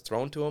ball when it's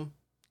thrown to him,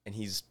 and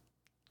he's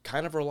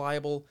kind of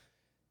reliable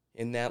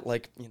in that,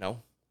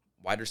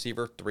 wide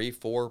receiver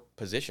 3-4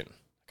 position.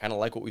 Kind of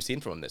like what we've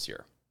seen from him this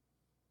year.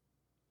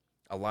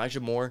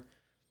 Elijah Moore,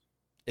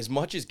 as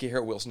much as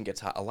Garrett Wilson gets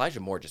hot, Elijah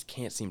Moore just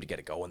can't seem to get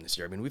it going this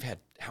year. I mean, we've had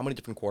how many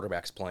different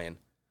quarterbacks playing?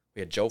 We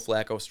had Joe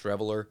Flacco,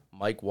 Streveler,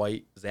 Mike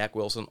White, Zach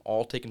Wilson,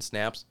 all taking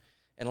snaps.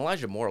 And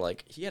Elijah Moore,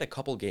 he had a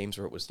couple games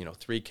where it was,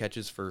 3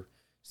 catches for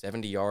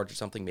 70 yards or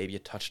something, maybe a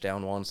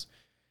touchdown once.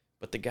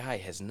 But the guy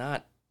has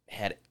not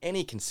had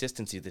any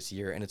consistency this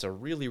year, and it's a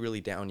really,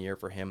 really down year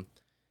for him.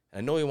 And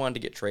I know he wanted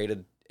to get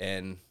traded,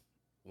 and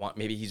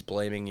maybe he's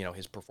blaming,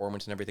 his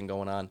performance and everything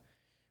going on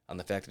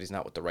the fact that he's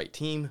not with the right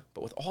team.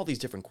 But with all these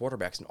different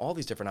quarterbacks and all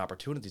these different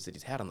opportunities that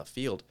he's had on the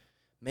field,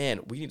 man,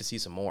 we need to see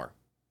some more.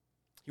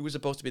 He was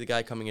supposed to be the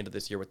guy coming into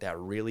this year with that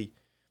really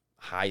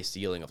high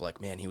ceiling of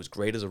man, he was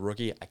great as a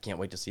rookie. I can't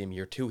wait to see him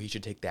year 2. He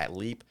should take that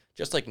leap.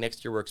 Just like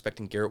next year, we're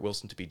expecting Garrett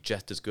Wilson to be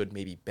just as good,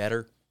 maybe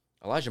better.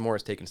 Elijah Moore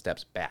has taken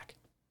steps back.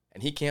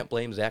 And he can't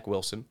blame Zach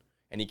Wilson,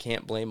 and he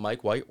can't blame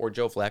Mike White or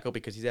Joe Flacco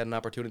because he's had an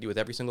opportunity with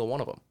every single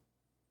one of them.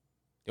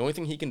 The only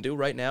thing he can do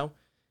right now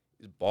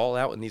is ball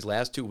out in these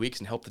last 2 weeks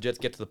and help the Jets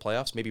get to the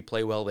playoffs, maybe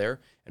play well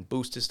there, and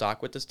boost his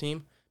stock with this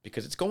team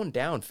because it's going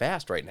down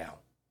fast right now.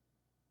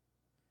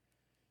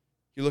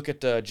 You look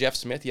at Jeff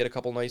Smith. He had a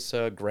couple nice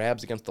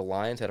grabs against the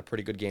Lions, had a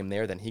pretty good game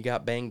there. Then he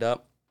got banged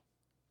up.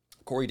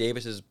 Corey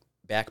Davis is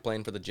back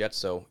playing for the Jets,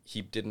 so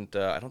he didn't,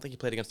 I don't think he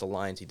played against the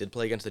Lions. He did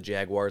play against the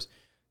Jaguars.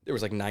 There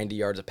was 90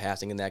 yards of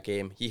passing in that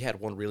game. He had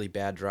one really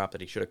bad drop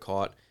that he should have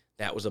caught.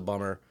 That was a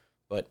bummer.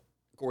 But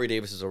Corey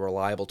Davis is a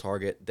reliable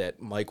target that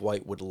Mike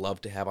White would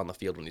love to have on the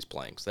field when he's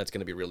playing. So that's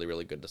going to be really,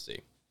 really good to see.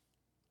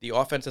 The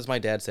offense, as my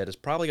dad said, is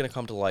probably going to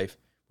come to life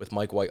with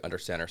Mike White under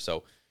center.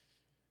 So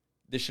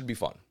this should be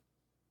fun.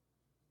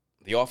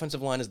 The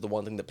offensive line is the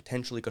one thing that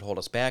potentially could hold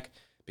us back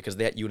because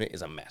that unit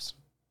is a mess.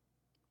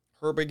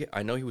 Herbig,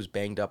 I know he was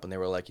banged up and they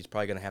were he's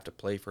probably going to have to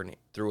play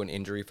through an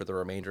injury for the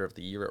remainder of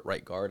the year at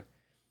right guard.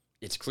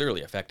 It's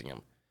clearly affecting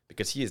him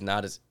because he is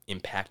not as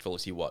impactful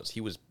as he was. He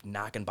was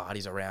knocking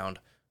bodies around,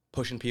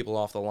 pushing people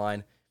off the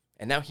line,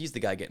 and now he's the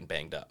guy getting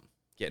banged up,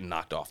 getting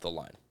knocked off the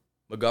line.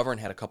 McGovern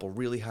had a couple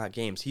really hot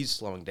games. He's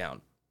slowing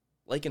down.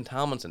 Laken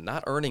Tomlinson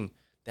not earning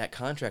that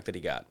contract that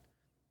he got.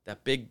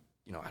 That big,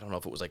 I don't know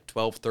if it was $12,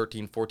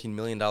 $13, $14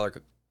 million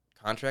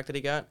contract that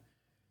he got.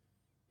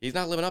 He's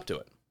not living up to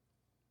it.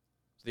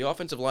 So the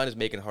offensive line is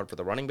making it hard for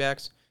the running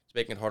backs. It's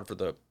making it hard for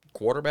the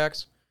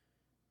quarterbacks.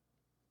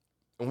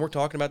 When we're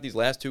talking about these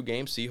last 2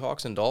 games,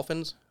 Seahawks and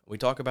Dolphins, we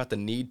talk about the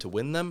need to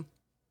win them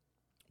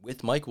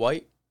with Mike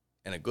White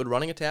and a good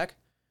running attack.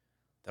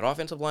 That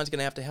offensive line is going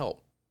to have to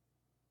help.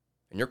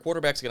 And your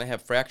quarterback's going to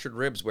have fractured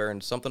ribs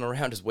wearing something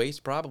around his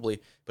waist probably,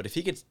 but if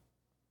he gets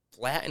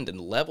flattened and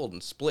leveled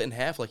and split in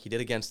half like he did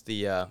against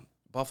the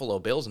Buffalo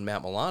Bills and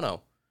Matt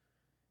Milano,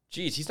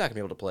 he's not going to be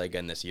able to play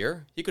again this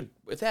year. He could,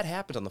 if that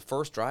happens on the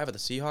first drive of the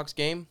Seahawks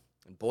game,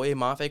 and Boye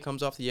Mafe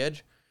comes off the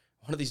edge,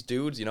 one of these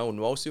dudes,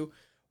 Nwosu,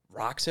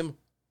 rocks him,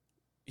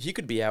 he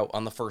could be out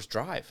on the first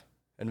drive,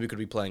 and we could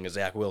be playing a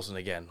Zach Wilson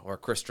again, or a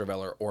Chris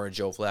Straveller, or a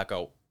Joe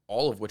Flacco,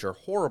 all of which are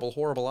horrible,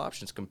 horrible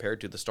options compared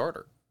to the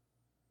starter.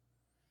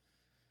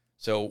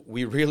 So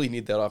we really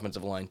need that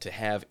offensive line to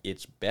have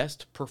its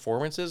best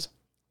performances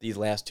these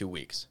last 2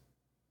 weeks.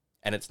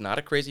 And it's not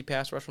a crazy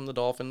pass rush from the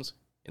Dolphins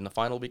in the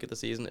final week of the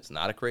season. It's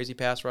not a crazy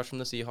pass rush from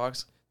the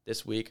Seahawks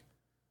this week.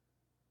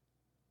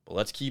 But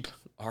let's keep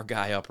our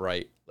guy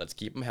upright. Let's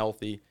keep him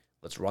healthy.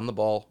 Let's run the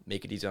ball,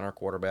 make it easy on our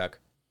quarterback.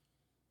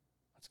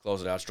 Let's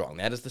close it out strong.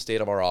 That is the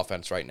state of our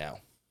offense right now.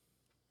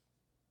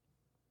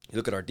 You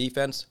look at our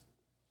defense.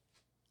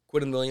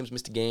 Quinnen Williams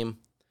missed a game.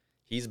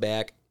 He's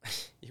back.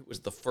 It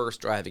was the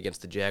first drive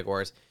against the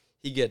Jaguars.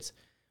 He gets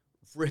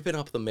ripping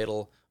up the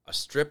middle, a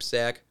strip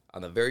sack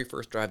on the very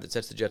first drive that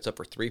sets the Jets up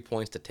for 3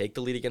 points to take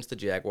the lead against the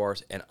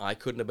Jaguars, and I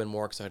couldn't have been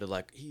more excited.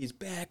 Like, he's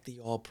back, the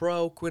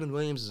All-Pro. Quinnen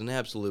Williams is an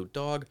absolute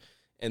dog.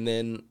 And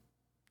then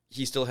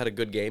he still had a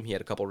good game. He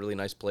had a couple really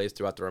nice plays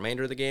throughout the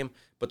remainder of the game,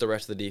 but the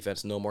rest of the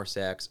defense, no more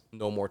sacks,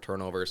 no more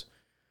turnovers.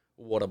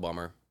 What a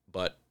bummer.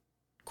 But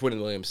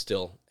Quinnen Williams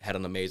still had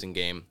an amazing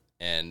game,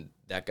 and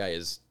that guy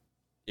is,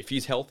 if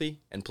he's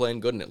healthy and playing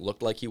good, and it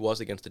looked like he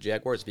was against the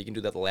Jaguars, if he can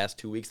do that the last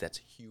 2 weeks, that's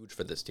huge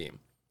for this team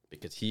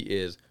because he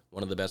is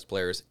one of the best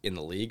players in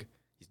the league.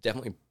 He's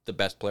definitely the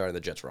best player on the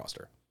Jets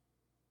roster.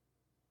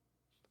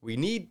 We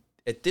need,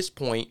 at this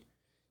point,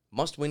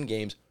 must-win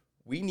games.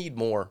 We need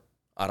more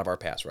out of our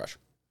pass rush.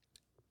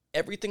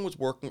 Everything was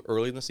working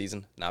early in the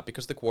season, not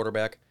because of the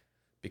quarterback,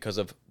 because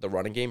of the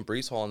running game,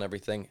 Breece Hall and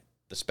everything,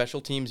 the special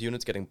teams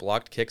units getting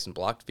blocked kicks and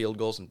blocked field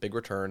goals and big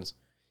returns,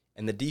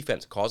 and the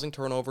defense causing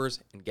turnovers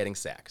and getting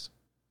sacks.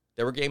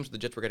 There were games where the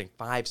Jets were getting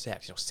 5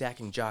 sacks,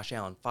 sacking Josh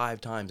Allen 5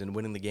 times and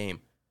winning the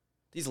game.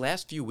 These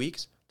last few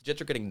weeks, the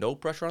Jets are getting no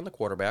pressure on the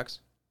quarterbacks.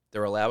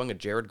 They're allowing a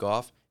Jared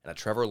Goff and a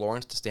Trevor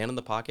Lawrence to stand in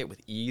the pocket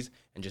with ease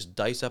and just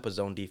dice up a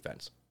zone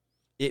defense.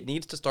 It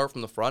needs to start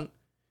from the front,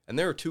 and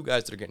there are 2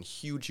 guys that are getting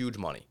huge, huge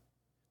money.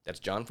 That's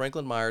John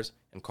Franklin Myers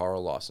and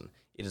Carl Lawson.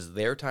 It is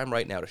their time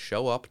right now to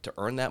show up, to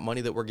earn that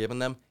money that we're giving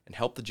them, and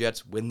help the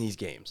Jets win these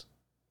games.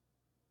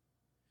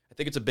 I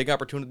think it's a big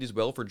opportunity as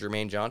well for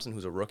Jermaine Johnson,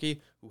 who's a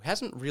rookie, who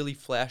hasn't really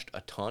flashed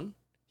a ton.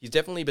 He's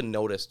definitely been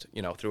noticed,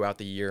 throughout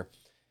the year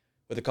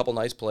with a couple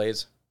nice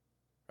plays.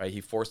 Right?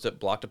 He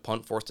blocked a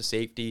punt, forced a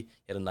safety,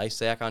 hit a nice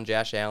sack on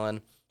Josh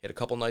Allen, hit a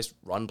couple nice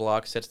run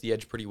blocks, sets the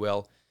edge pretty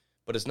well.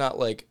 But it's not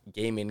like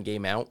game in,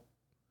 game out.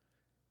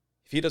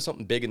 If he does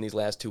something big in these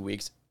last 2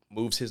 weeks,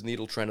 moves his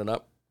needle trending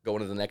up,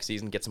 going into the next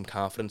season, get some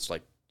confidence,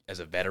 like as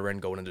a veteran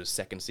going into his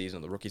second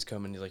season, the rookies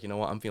come in, he's like, you know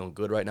what, I'm feeling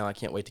good right now. I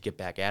can't wait to get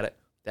back at it.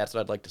 That's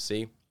what I'd like to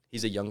see.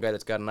 He's a young guy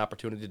that's got an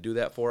opportunity to do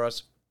that for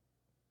us.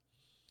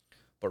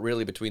 But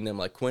really, between them,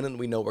 like Quinnen,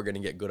 we know we're going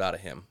to get good out of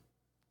him.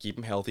 Keep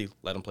him healthy,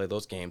 let him play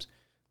those games.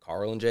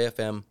 Carl and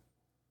JFM,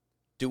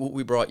 do what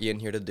we brought you in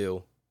here to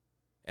do,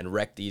 and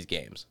wreck these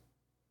games.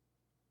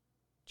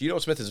 Geno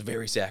Smith is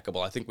very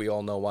sackable. I think we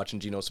all know,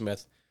 watching Geno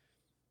Smith,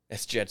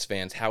 as Jets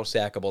fans, how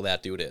sackable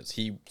that dude is.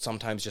 He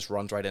sometimes just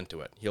runs right into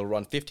it. He'll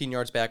run 15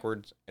 yards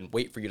backwards and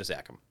wait for you to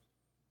sack him.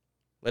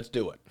 Let's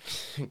do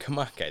it. Come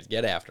on, guys,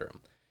 get after him.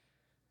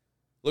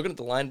 Looking at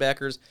the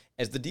linebackers,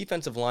 as the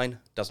defensive line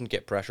doesn't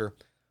get pressure,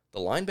 the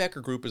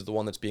linebacker group is the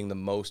one that's being the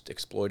most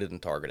exploited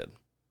and targeted.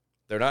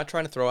 They're not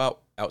trying to throw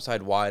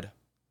outside wide,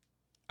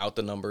 out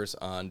the numbers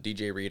on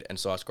DJ Reed and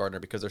Sauce Gardner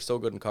because they're so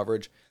good in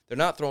coverage. They're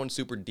not throwing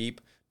super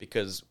deep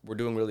because we're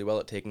doing really well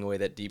at taking away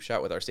that deep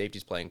shot with our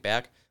safeties playing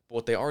back. But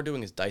what they are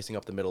doing is dicing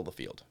up the middle of the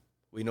field.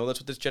 We know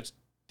that's what this Jets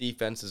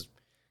defense is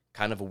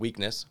kind of a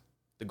weakness.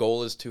 The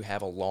goal is to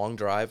have a long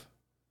drive,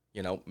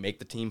 make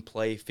the team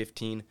play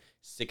 15,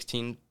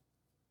 16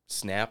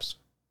 snaps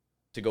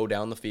to go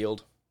down the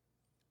field.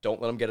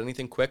 Don't let them get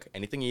anything quick,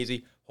 anything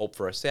easy. Hope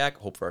for a sack,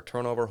 hope for a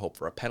turnover, hope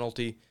for a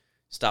penalty.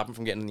 Stop them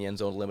from getting in the end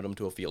zone, limit them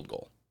to a field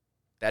goal.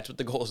 That's what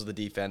the goal is of the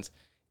defense.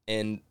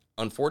 And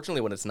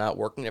unfortunately, when it's not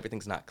working,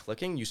 everything's not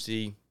clicking, you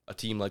see a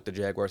team like the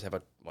Jaguars have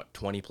a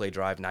 20-play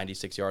drive,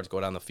 96 yards, go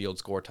down the field,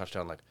 score a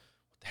touchdown. Like,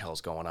 what the hell is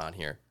going on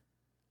here?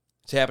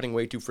 It's happening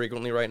way too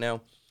frequently right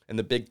now. And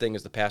the big thing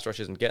is the pass rush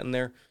isn't getting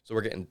there, so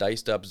we're getting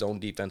diced up zone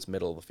defense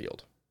middle of the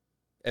field.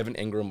 Evan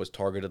Ingram was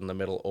targeted in the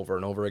middle over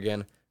and over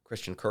again.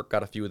 Christian Kirk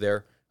got a few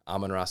there.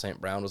 Amon-Ra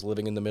St. Brown was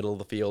living in the middle of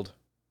the field.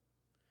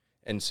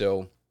 And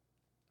so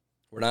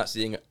we're not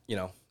seeing,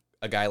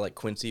 a guy like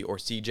Quincy or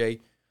CJ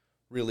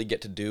really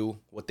get to do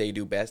what they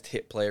do best,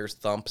 hit players,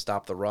 thump,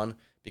 stop the run,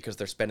 because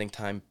they're spending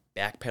time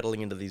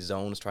backpedaling into these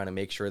zones, trying to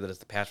make sure that as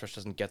the pass rush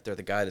doesn't get there,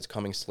 the guy that's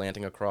coming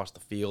slanting across the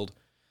field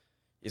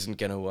isn't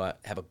going to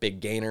have a big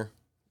gainer,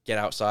 get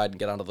outside and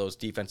get onto those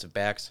defensive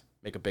backs,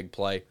 make a big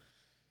play.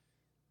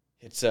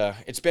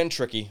 It's been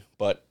tricky,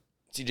 but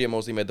CJ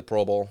Mosley made the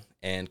Pro Bowl,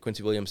 and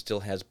Quincy Williams still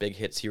has big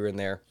hits here and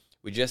there.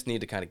 We just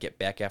need to kind of get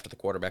back after the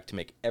quarterback to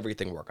make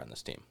everything work on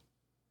this team.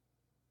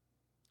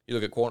 You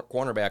look at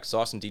cornerback,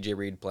 Sauce and DJ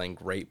Reed playing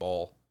great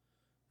ball,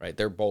 right?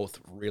 They're both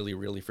really,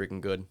 really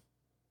freaking good.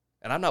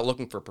 And I'm not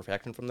looking for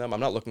perfection from them. I'm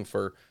not looking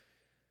for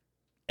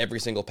every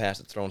single pass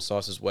that's thrown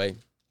Sauce's way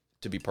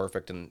to be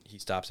perfect, and he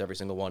stops every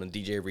single one, and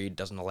DJ Reed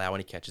doesn't allow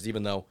any catches,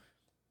 even though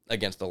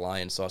against the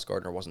Lions, Sauce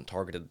Gardner wasn't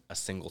targeted a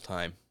single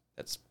time.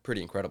 That's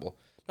pretty incredible.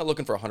 I'm not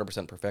looking for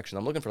 100% perfection.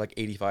 I'm looking for like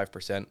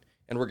 85%,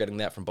 and we're getting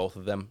that from both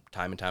of them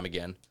time and time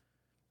again.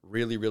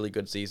 Really, really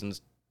good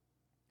seasons,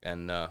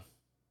 and I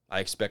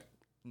expect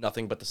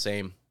nothing but the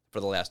same for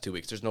the last 2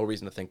 weeks. There's no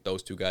reason to think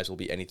those two guys will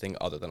be anything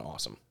other than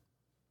awesome.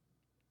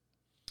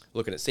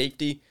 Looking at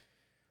safety,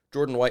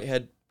 Jordan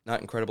Whitehead,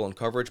 not incredible in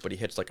coverage, but he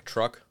hits like a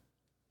truck.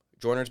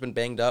 Joyner's been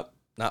banged up.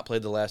 not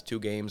played the last 2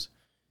 games.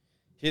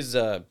 His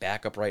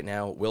backup right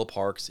now, Will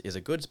Parks, is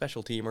a good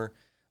special teamer,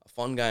 a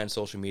fun guy on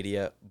social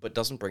media, but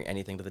doesn't bring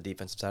anything to the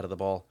defensive side of the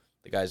ball.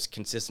 The guy's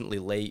consistently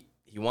late.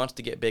 He wants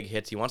to get big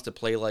hits. He wants to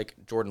play like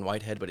Jordan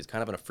Whitehead, but he's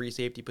kind of in a free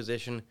safety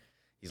position.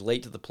 He's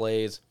late to the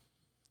plays.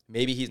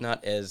 Maybe he's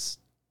not as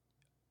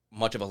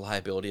much of a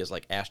liability as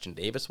like Ashton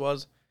Davis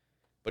was,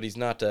 but he's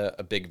not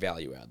a big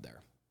value add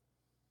there.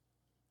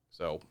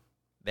 So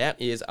that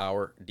is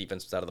our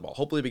defensive side of the ball.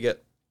 Hopefully we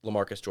get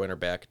LaMarcus Joyner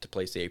back to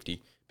play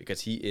safety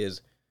because he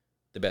is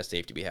the best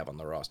safety we have on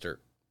the roster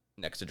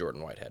next to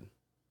Jordan Whitehead.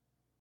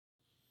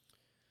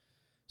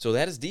 So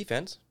that is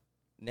defense.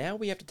 Now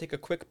we have to take a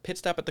quick pit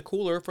stop at the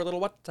cooler for a little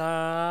What's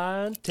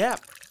on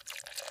Tap.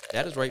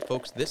 That is right,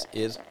 folks. This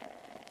is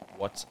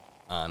What's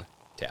on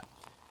Tap.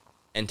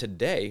 And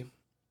today,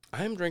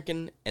 I'm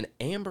drinking an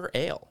amber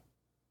ale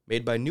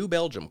made by New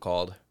Belgium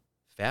called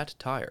Fat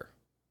Tire.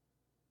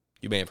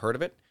 You may have heard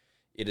of it.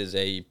 It is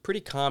a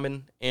pretty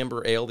common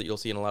amber ale that you'll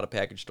see in a lot of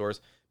package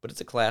stores, but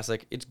it's a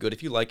classic. It's good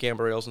if you like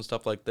amber ales and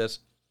stuff like this.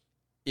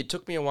 It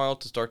took me a while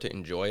to start to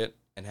enjoy it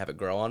and have it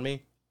grow on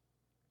me.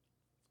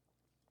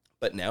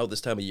 But now, this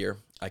time of year,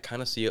 I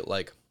kind of see it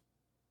like,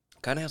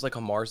 kind of has like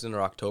a Marsden or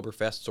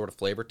Oktoberfest sort of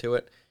flavor to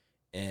it,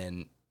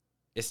 and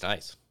it's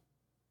nice.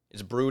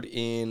 It's brewed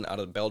out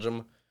of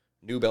Belgium,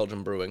 New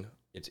Belgium Brewing.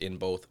 It's in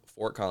both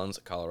Fort Collins,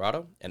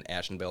 Colorado, and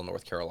Ashenvale,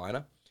 North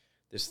Carolina.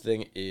 This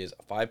thing is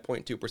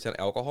 5.2%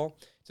 alcohol.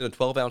 It's in a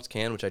 12-ounce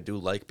can, which I do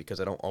like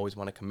because I don't always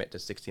want to commit to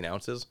 16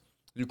 ounces.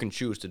 You can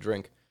choose to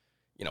drink,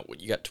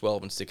 you got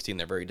 12 and 16,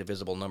 they're very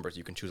divisible numbers.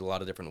 You can choose a lot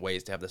of different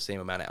ways to have the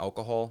same amount of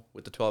alcohol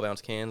with the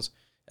 12-ounce cans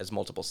as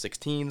multiple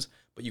 16s,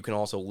 but you can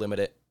also limit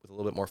it with a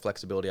little bit more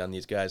flexibility on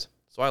these guys.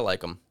 So I like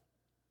them.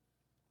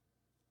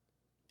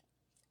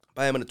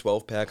 Buy them in a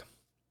 12-pack,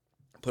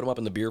 put them up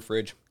in the beer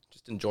fridge,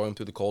 just enjoy them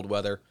through the cold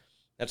weather.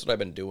 That's what I've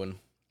been doing.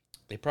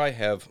 They probably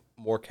have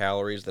more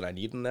calories than I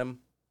need in them.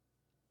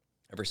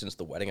 Ever since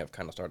the wedding, I've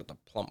kind of started to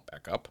plump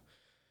back up.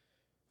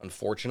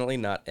 Unfortunately,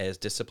 not as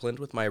disciplined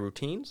with my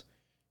routines,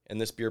 and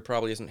this beer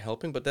probably isn't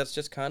helping, but that's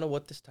just kind of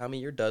what this time of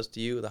year does to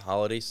you, the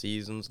holiday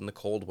seasons and the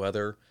cold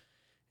weather.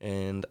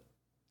 And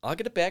I'll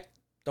get it back.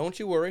 Don't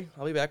you worry.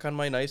 I'll be back on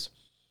my nice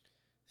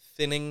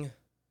thinning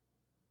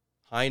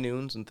high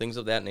noons and things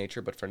of that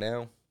nature. But for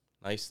now,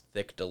 nice,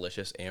 thick,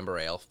 delicious amber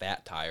ale,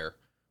 Fat Tire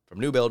from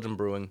New Belgium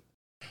Brewing.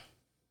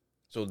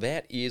 So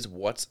that is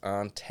what's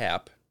on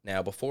tap.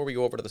 Now, before we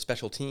go over to the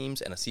special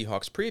teams and a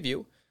Seahawks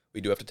preview,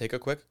 we do have to take a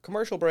quick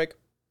commercial break.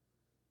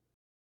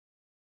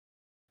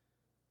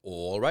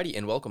 Alrighty,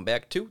 and welcome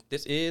back to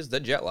This is the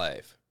Jet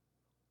Life.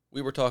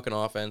 We were talking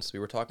offense. We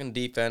were talking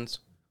defense.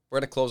 We're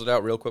going to close it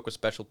out real quick with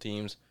special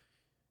teams.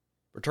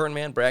 Return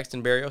man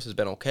Braxton Berrios has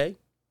been okay.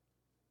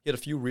 He had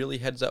a few really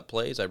heads-up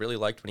plays. I really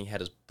liked when he had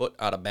his foot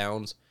out of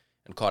bounds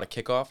and caught a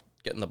kickoff,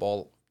 getting the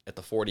ball at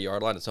the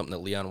 40-yard line. It's something that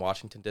Leon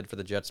Washington did for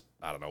the Jets,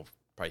 I don't know,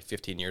 probably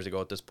 15 years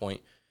ago at this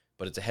point.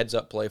 But it's a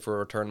heads-up play for a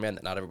return man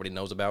that not everybody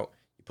knows about.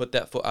 You put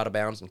that foot out of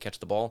bounds and catch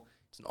the ball.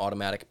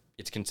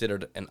 It's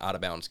considered an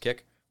out-of-bounds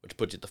kick, which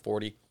puts you at the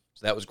 40.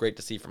 So that was great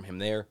to see from him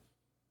there.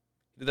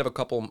 He did have a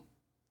couple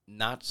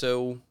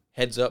not-so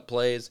heads-up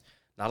plays,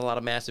 not a lot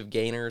of massive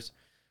gainers,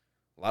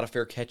 a lot of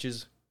fair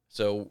catches.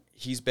 So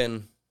he's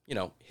been,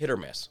 hit or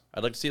miss.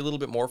 I'd like to see a little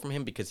bit more from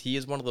him because he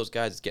is one of those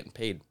guys that's getting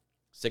paid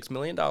 $6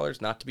 million,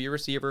 not to be a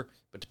receiver,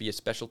 but to be a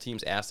special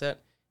teams asset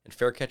and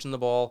fair catching the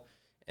ball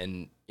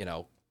and,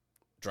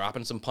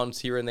 dropping some punts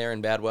here and there in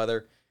bad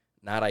weather.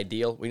 Not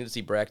ideal. We need to see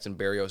Braxton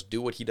Berrios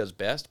do what he does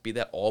best, be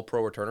that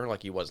all-pro returner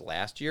like he was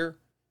last year,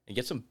 and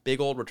get some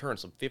big old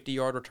returns, some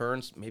 50-yard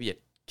returns, maybe a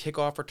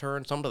kickoff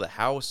return, some to the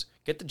house.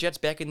 Get the Jets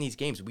back in these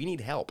games. We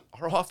need help.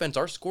 Our offense,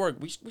 our scoring,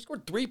 we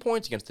scored 3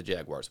 points against the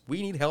Jaguars.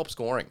 We need help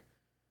scoring.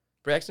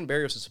 Braxton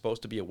Berrios is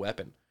supposed to be a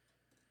weapon.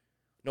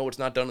 No, it's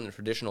not done in the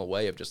traditional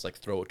way of just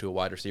throw it to a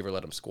wide receiver,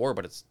 let him score,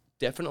 but it's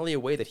definitely a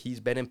way that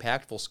he's been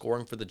impactful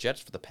scoring for the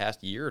Jets for the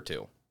past year or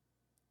two.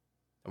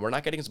 And we're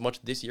not getting as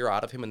much this year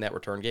out of him in that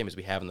return game as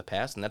we have in the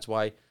past, and that's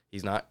why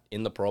he's not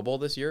in the Pro Bowl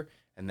this year,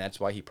 and that's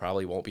why he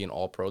probably won't be an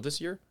All-Pro this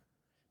year.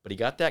 But he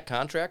got that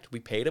contract. We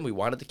paid him. We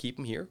wanted to keep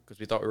him here because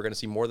we thought we were going to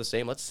see more of the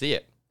same. Let's see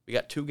it. We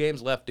got 2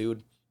 games left,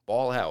 dude.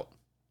 Ball out.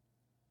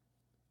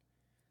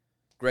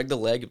 Greg the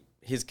Leg,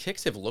 his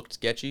kicks have looked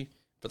sketchy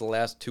for the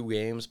last 2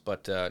 games,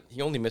 but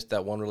he only missed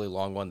that one really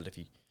long one that if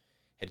he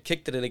had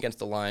kicked it in against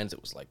the Lions,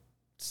 it was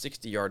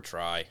 60-yard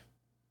try.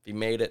 If he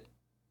made it,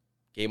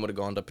 game would have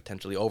gone to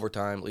potentially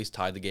overtime, at least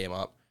tied the game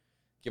up,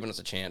 giving us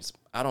a chance.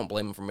 I don't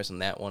blame him for missing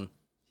that one.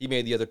 He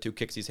made the other 2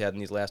 kicks he's had in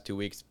these last 2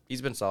 weeks.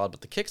 He's been solid,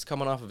 but the kicks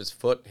coming off of his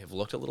foot have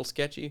looked a little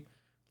sketchy, a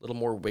little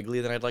more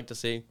wiggly than I'd like to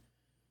see.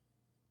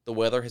 The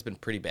weather has been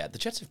pretty bad. The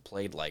Jets have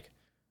played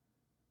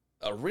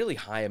a really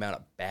high amount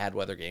of bad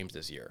weather games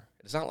this year.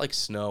 It's not like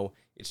snow.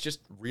 It's just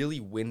really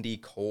windy,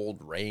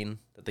 cold rain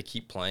that they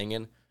keep playing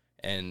in,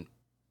 and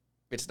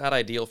it's not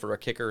ideal for a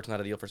kicker. It's not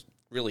ideal for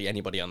really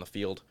anybody on the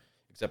field,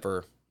 except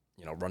for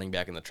running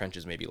back in the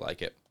trenches maybe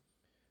like it.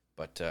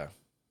 But,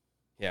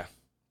 yeah,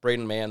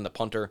 Braden Mann, the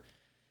punter,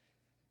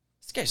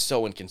 This guy's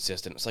so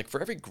inconsistent. It's like for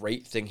every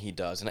great thing he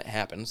does, and it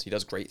happens, he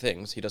does great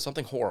things, he does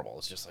something horrible.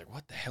 It's just like,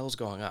 what the hell's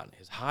going on?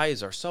 His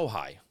highs are so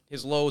high.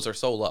 His lows are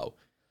so low.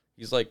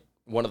 He's like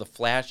one of the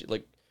flash,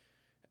 like,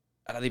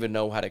 I don't even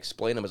know how to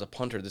explain him as a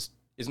punter. This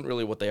isn't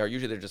really what they are.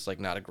 Usually they're just like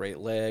not a great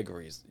leg,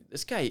 or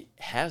this guy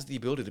has the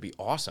ability to be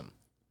awesome,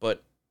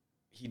 but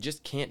he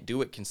just can't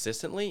do it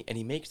consistently, and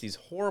he makes these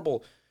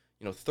horrible,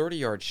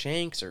 30-yard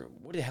shanks, or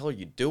what the hell are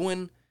you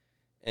doing?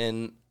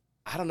 And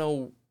I don't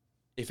know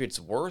if it's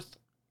worth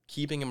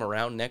keeping him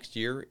around next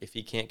year if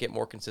he can't get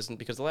more consistent,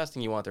 because the last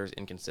thing you want there is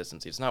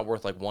inconsistency. It's not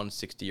worth like one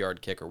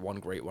 60-yard kick or one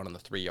great one on the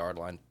 3-yard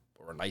line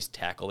or a nice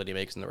tackle that he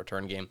makes in the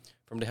return game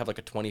for him to have like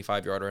a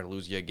 25-yarder and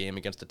lose you a game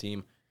against a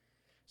team.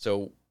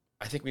 So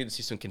I think we need to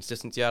see some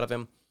consistency out of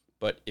him,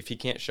 but if he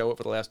can't show it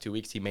for the last 2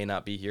 weeks, he may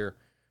not be here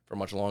for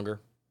much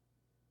longer.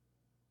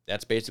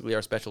 That's basically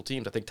our special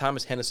teams. I think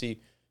Thomas Hennessy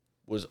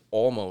was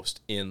almost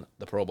in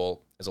the Pro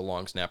Bowl as a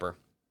long snapper.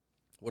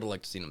 Would have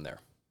liked to see him there.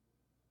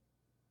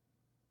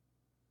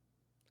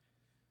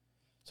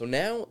 So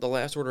now the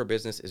last order of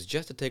business is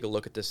just to take a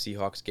look at this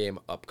Seahawks game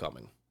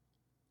upcoming.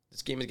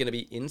 This game is going to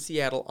be in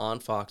Seattle on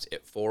Fox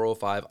at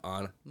 4:05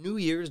 on New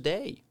Year's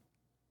Day.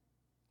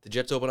 The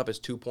Jets open up as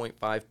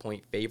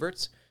 2.5-point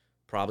favorites,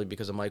 probably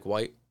because of Mike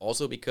White,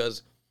 also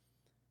because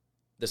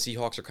the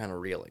Seahawks are kind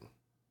of reeling.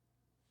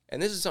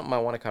 And this is something I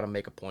want to kind of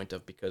make a point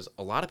of, because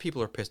a lot of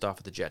people are pissed off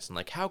at the Jets and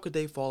like, how could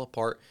they fall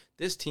apart?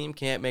 This team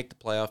can't make the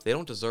playoffs. They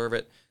don't deserve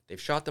it. They've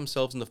shot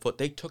themselves in the foot.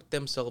 They took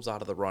themselves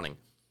out of the running.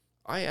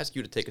 I ask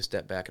you to take a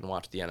step back and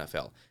watch the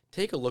NFL.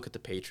 Take a look at the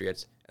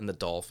Patriots and the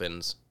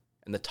Dolphins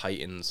and the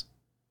Titans.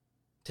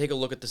 Take a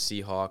look at the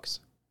Seahawks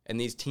and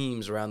these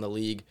teams around the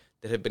league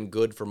that have been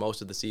good for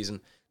most of the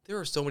season. There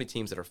are so many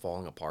teams that are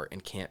falling apart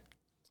and can't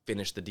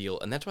finish the deal.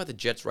 And that's why the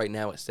Jets right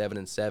now at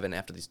 7-7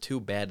 after these 2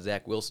 bad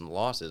Zach Wilson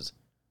losses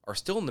are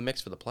still in the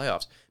mix for the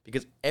playoffs,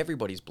 because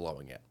everybody's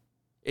blowing it.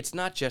 It's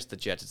not just the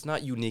Jets. It's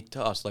not unique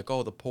to us. Like,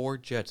 oh, the poor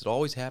Jets. It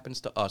always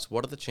happens to us.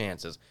 What are the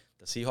chances?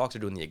 The Seahawks are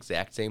doing the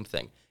exact same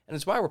thing. And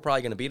it's why we're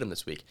probably going to beat them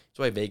this week. It's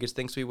why Vegas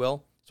thinks we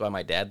will. It's why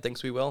my dad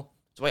thinks we will.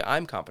 It's why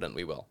I'm confident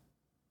we will.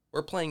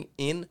 We're playing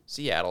in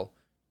Seattle,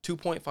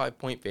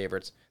 2.5-point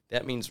favorites.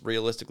 That means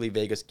realistically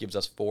Vegas gives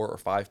us 4 or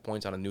 5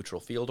 points on a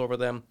neutral field over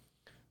them.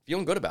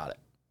 Feeling good about it.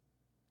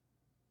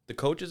 The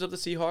coaches of the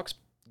Seahawks,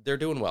 they're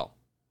doing well.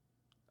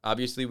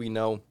 Obviously, we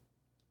know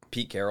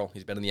Pete Carroll.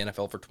 He's been in the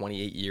NFL for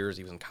 28 years.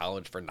 He was in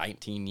college for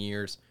 19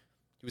 years.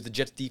 He was the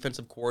Jets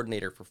defensive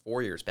coordinator for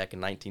 4 years back in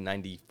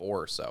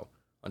 1994 or so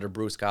under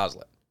Bruce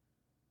Coslett.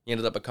 He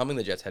ended up becoming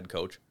the Jets head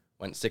coach,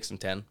 went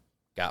 6-10,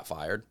 got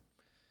fired,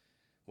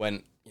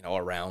 went,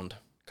 around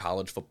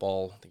college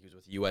football. I think he was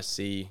with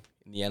USC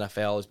in the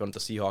NFL. He's been with the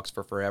Seahawks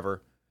for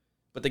forever.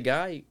 But the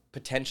guy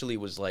potentially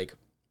was like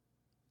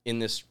in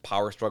this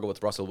power struggle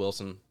with Russell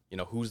Wilson.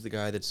 Who's the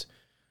guy that's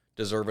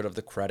deserving of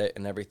the credit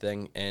and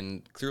everything?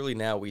 And clearly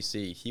now we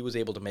see he was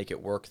able to make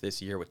it work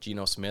this year with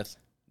Geno Smith.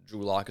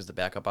 Drew Lock is the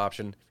backup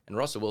option, and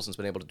Russell Wilson's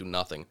been able to do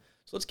nothing.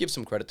 So let's give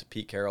some credit to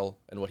Pete Carroll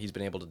and what he's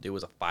been able to do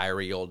as a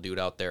fiery old dude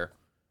out there.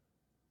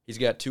 He's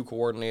got 2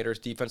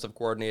 coordinators. Defensive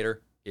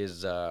coordinator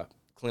is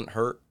Clint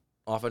Hurt.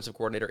 Offensive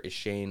coordinator is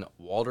Shane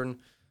Waldron.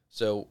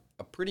 So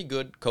a pretty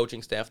good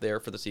coaching staff there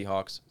for the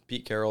Seahawks.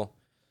 Pete Carroll,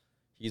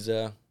 he's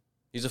a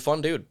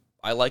fun dude.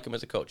 I like him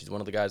as a coach. He's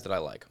one of the guys that I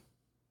like.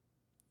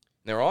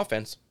 Their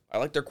offense, I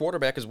like their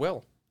quarterback as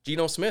well.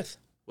 Geno Smith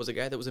was a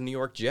guy that was a New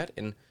York Jet,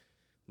 and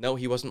no,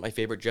 he wasn't my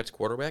favorite Jets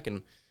quarterback,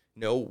 and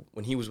no,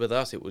 when he was with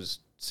us, it was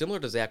similar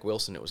to Zach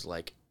Wilson. It was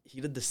like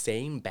he did the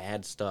same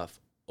bad stuff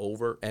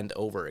over and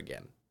over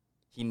again.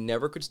 He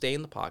never could stay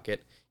in the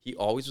pocket. He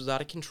always was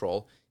out of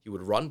control. He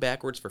would run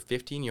backwards for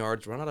 15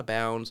 yards, run out of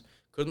bounds,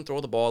 couldn't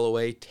throw the ball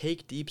away,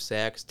 take deep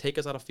sacks, take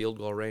us out of field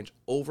goal range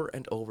over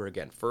and over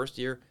again. First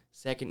year,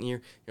 second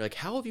year, you're like,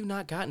 how have you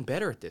not gotten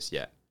better at this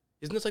yet?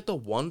 Isn't this like the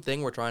one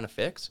thing we're trying to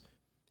fix?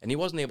 And he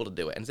wasn't able to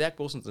do it. And Zach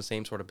Wilson's in the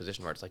same sort of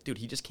position where it's like, dude,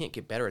 he just can't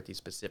get better at these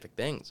specific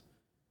things.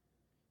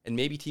 And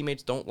maybe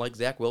teammates don't like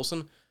Zach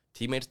Wilson.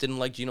 Teammates didn't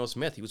like Geno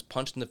Smith. He was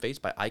punched in the face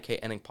by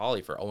IK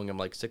Ening-Pauli for owing him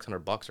like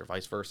 $600 or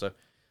vice versa.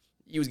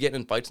 He was getting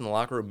in fights in the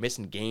locker room,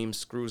 missing games,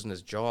 screws in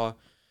his jaw.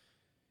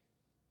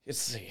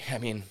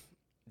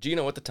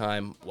 Geno at the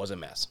time was a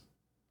mess.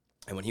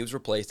 And when he was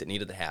replaced, it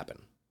needed to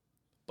happen.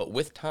 But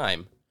with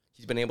time,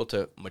 he's been able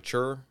to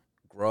mature,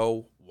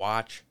 grow,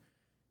 watch,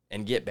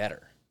 and get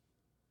better.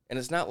 And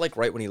it's not like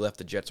right when he left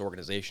the Jets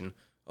organization,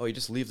 oh, you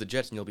just leave the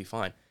Jets and you'll be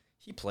fine.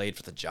 He played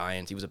for the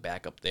Giants. He was a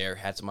backup there,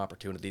 had some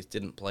opportunities,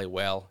 didn't play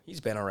well. He's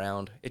been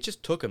around. It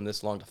just took him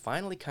this long to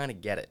finally kind of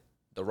get it.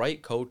 The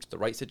right coach, the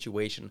right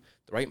situation,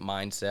 the right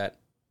mindset,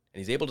 and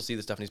he's able to see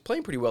this stuff, and he's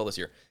playing pretty well this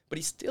year. But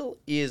he still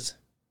is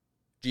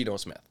Geno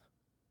Smith,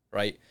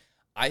 right?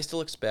 I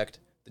still expect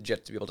the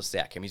Jets to be able to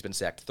sack him. He's been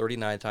sacked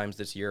 39 times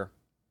this year.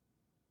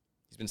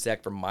 He's been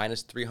sacked for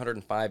minus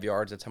 305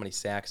 yards. That's how many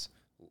sack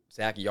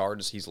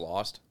yards he's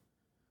lost,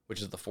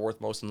 which is the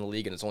 4th most in the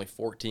league, and it's only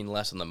 14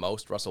 less than the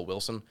most, Russell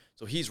Wilson.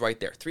 So he's right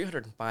there.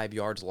 305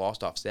 yards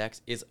lost off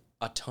sacks is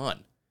a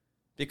ton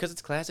because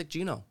it's classic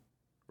Geno,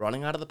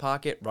 running out of the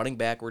pocket, running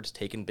backwards,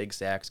 taking big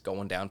sacks,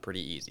 going down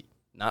pretty easy.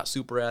 Not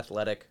super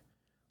athletic,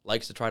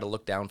 likes to try to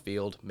look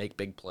downfield, make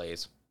big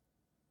plays.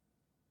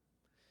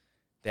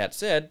 That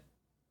said,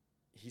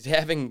 he's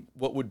having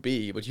what would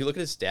be, but you look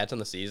at his stats on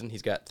the season,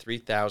 he's got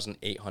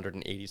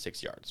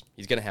 3,886 yards.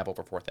 He's going to have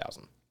over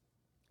 4,000.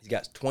 He's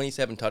got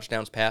 27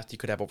 touchdowns passed. He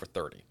could have over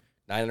 30.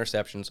 9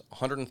 interceptions,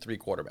 103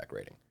 quarterback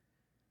rating.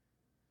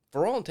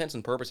 For all intents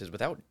and purposes,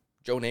 without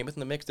Joe Namath in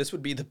the mix, this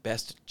would be the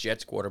best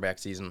Jets quarterback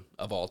season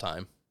of all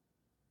time,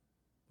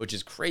 which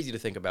is crazy to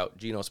think about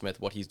Geno Smith,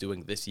 what he's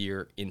doing this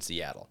year in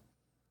Seattle.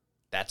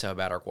 That's how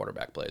bad our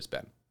quarterback play has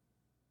been.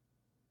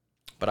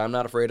 But I'm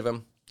not afraid of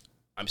him.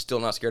 I'm still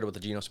not scared of what the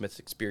Geno Smith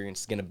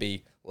experience is going to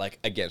be like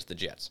against the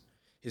Jets.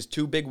 His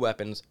two big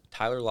weapons,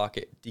 Tyler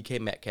Lockett, DK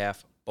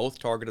Metcalf, both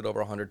targeted over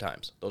 100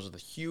 times. Those are the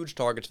huge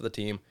targets for the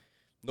team.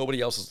 Nobody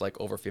else is like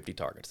over 50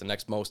 targets. The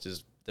next most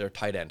is their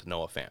tight end,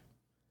 Noah Fant.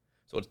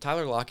 So it's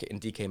Tyler Lockett and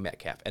DK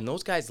Metcalf. And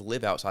those guys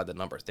live outside the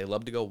numbers. They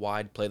love to go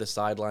wide, play the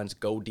sidelines,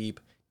 go deep,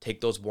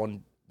 take those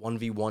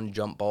 1v1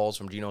 jump balls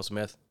from Geno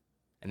Smith.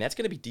 And that's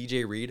going to be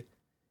DJ Reed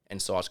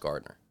and Sauce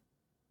Gardner.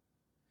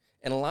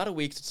 And a lot of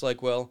weeks it's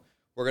like, well,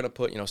 we're going to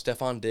put,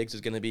 Stephon Diggs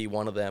is going to be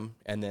one of them,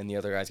 and then the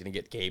other guy's going to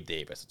get Gabe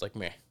Davis. It's like,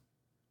 meh.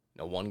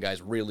 One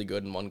guy's really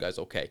good and one guy's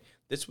okay.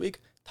 This week,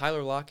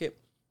 Tyler Lockett,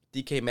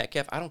 DK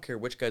Metcalf, I don't care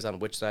which guy's on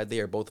which side. They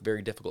are both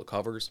very difficult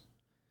covers.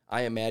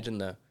 I imagine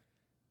the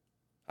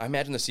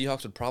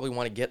Seahawks would probably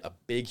want to get a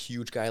big,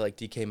 huge guy like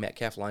DK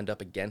Metcalf lined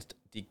up against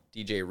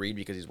DJ Reed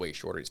because he's way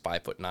shorter. He's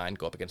 5'9",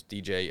 go up against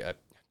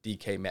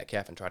DK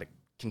Metcalf and try to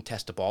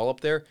contest the ball up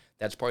there.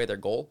 That's probably their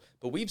goal.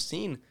 But we've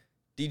seen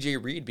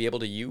DJ Reed be able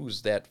to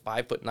use that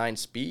 5'9"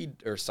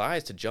 speed or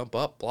size to jump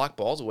up, block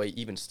balls away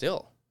even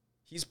still.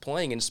 He's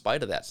playing in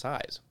spite of that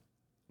size.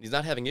 He's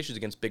not having issues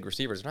against big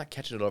receivers. They're not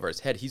catching it over his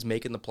head. He's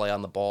making the play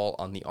on the ball,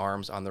 on the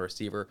arms, on the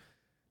receiver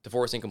to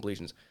force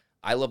incompletions.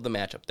 I love the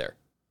matchup there.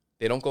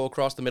 They don't go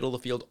across the middle of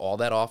the field all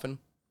that often.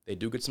 They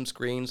do get some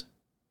screens.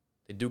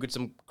 They do get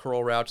some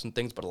curl routes and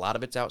things, but a lot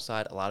of it's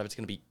outside. A lot of it's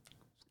going to be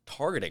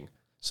targeting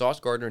Sauce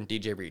Gardner and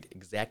DJ Reed.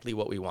 Exactly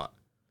what we want.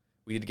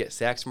 We need to get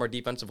sacks from our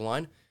defensive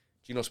line.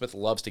 Geno Smith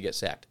loves to get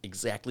sacked.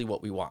 Exactly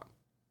what we want.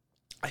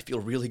 I feel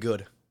really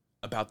good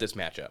about this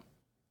matchup.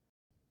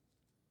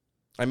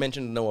 I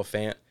mentioned Noah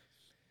Fant.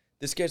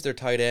 This guy's their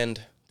tight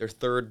end, their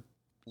third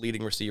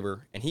leading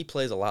receiver, and he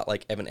plays a lot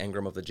like Evan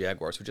Engram of the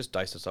Jaguars, who just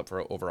diced us up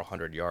for over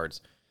 100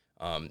 yards.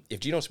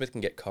 If Geno Smith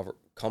can get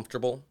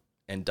comfortable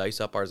and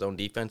dice up our zone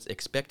defense,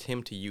 expect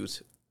him to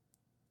use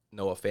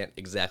Noah Fant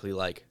exactly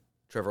like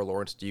Trevor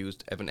Lawrence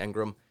used Evan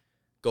Engram,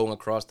 going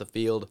across the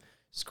field,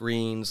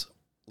 screens,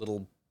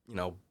 little,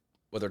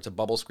 whether it's a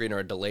bubble screen or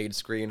a delayed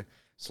screen,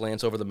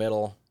 slants over the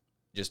middle,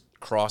 just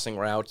crossing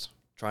routes,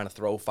 trying to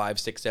throw 5,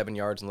 6, 7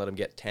 yards and let him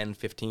get 10,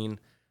 15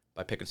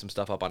 by picking some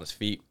stuff up on his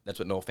feet. That's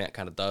what Noah Fant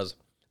kind of does.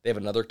 They have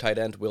another tight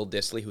end, Will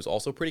Dissly, who's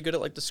also pretty good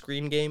at like the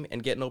screen game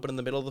and getting open in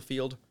the middle of the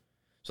field.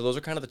 So those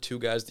are kind of the two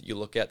guys that you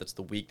look at that's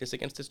the weakness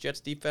against this Jets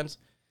defense.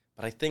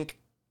 But I think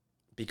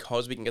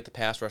because we can get the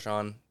pass rush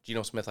on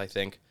Geno Smith,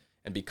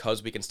 and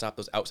because we can stop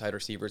those outside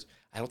receivers,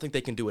 I don't think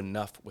they can do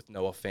enough with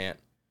Noah Fant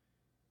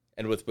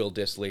and with Will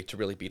Dissly to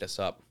really beat us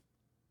up.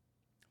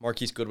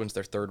 Marquise Goodwin's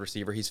their third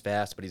receiver. He's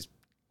fast, but he's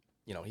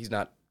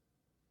not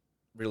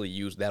really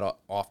used that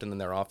often in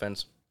their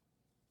offense.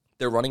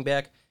 Their running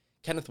back,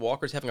 Kenneth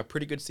Walker's having a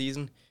pretty good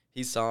season.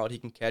 He's solid. He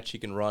can catch. He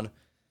can run.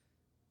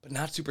 But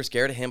not super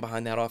scared of him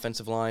behind that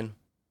offensive line.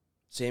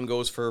 Same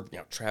goes for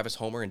Travis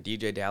Homer and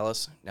DJ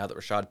Dallas. Now that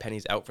Rashad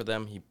Penny's out for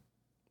them, he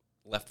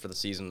left for the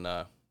season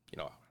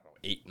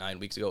 8-9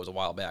 weeks ago. It was a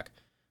while back.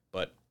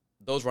 But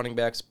those running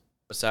backs,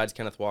 besides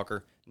Kenneth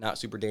Walker, not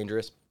super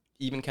dangerous.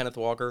 Even Kenneth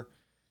Walker,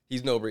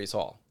 he's no Breece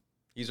Hall.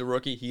 He's a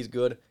rookie. He's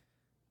good.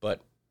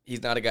 But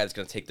he's not a guy that's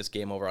going to take this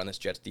game over on this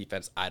Jets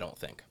defense, I don't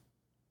think.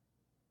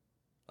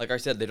 Like I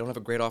said, they don't have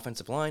a great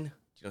offensive line.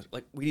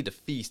 We need to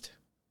feast.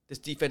 This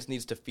defense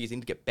needs to feast. They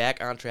need to get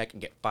back on track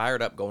and get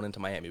fired up going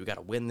into Miami. We got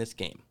to win this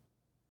game.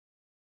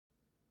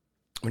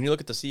 When you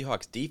look at the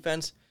Seahawks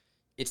defense,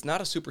 it's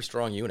not a super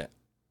strong unit.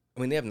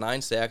 They have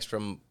 9 sacks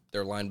from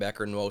their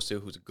linebacker, Nwosu,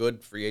 who's a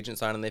good free agent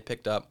signing they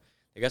picked up.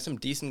 They got some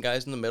decent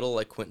guys in the middle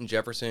like Quentin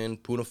Jefferson,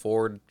 Poona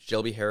Ford,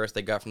 Shelby Harris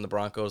they got from the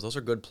Broncos. Those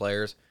are good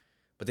players.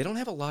 But they don't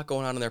have a lot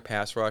going on in their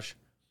pass rush.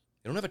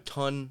 They don't have a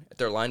ton at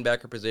their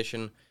linebacker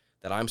position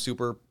that I'm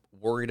super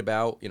worried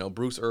about.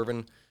 Bruce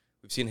Irvin,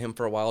 we've seen him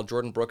for a while.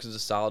 Jordan Brooks is a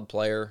solid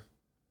player.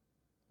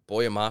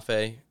 Boye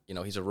Mafe,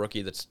 he's a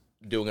rookie that's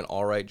doing an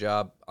all right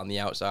job on the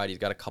outside. He's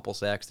got a couple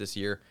sacks this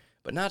year,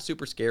 but not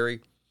super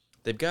scary.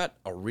 They've got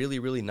a really,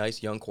 really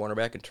nice young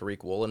cornerback in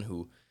Tariq Woolen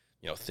who,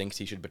 thinks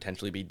he should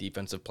potentially be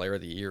Defensive Player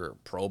of the Year or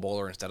Pro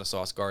Bowler instead of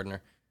Sauce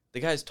Gardner. The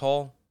guy's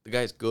tall. The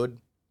guy's good.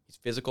 He's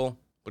physical,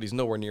 but he's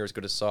nowhere near as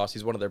good as Sauce.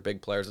 He's one of their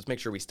big players. Let's make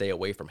sure we stay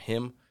away from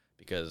him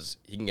because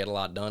he can get a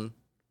lot done.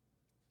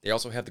 They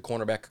also have the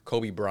cornerback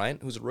Kobe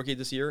Bryant, who's a rookie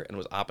this year and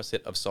was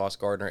opposite of Sauce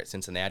Gardner at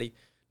Cincinnati.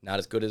 Not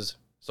as good as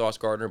Sauce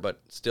Gardner,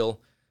 but still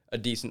a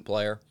decent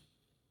player.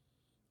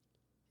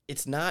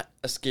 It's not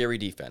a scary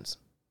defense.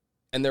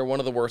 And they're one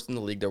of the worst in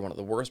the league. They're one of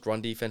the worst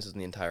run defenses in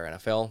the entire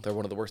NFL. They're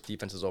one of the worst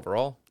defenses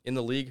overall in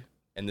the league.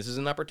 And this is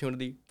an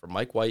opportunity for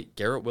Mike White,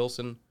 Garrett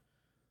Wilson,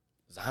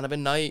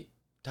 Zonovan Knight,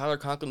 Tyler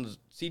Conklin,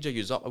 CJ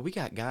Uzomah. We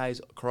got guys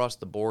across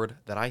the board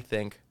that I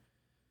think,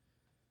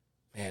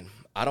 man,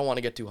 I don't want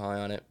to get too high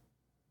on it,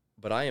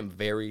 but I am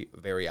very,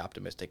 very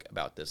optimistic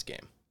about this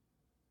game.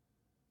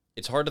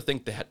 It's hard to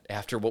think that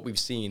after what we've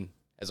seen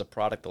as a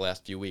product the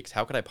last few weeks,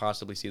 how could I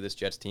possibly see this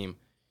Jets team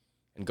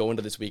and go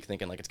into this week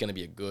thinking like it's going to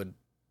be a good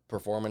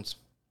performance?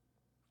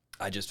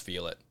 I just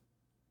feel it.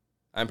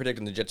 I'm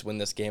predicting the Jets win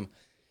this game.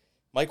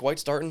 Mike White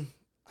starting,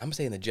 I'm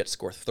saying the Jets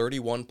score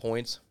 31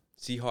 points,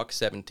 Seahawks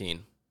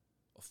 17.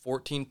 A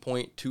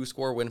 14.2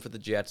 score win for the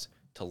Jets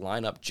to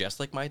line up just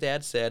like my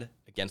dad said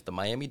against the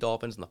Miami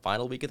Dolphins in the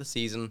final week of the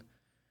season.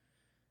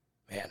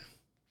 Man,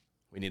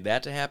 we need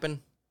that to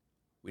happen.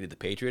 We need the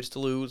Patriots to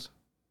lose,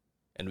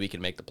 and we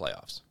can make the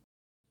playoffs.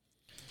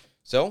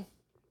 So,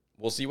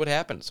 we'll see what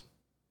happens.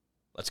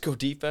 Let's go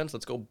defense.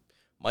 Let's go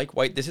Mike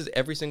White. This is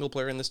every single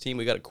player in this team.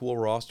 We got a cool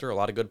roster, a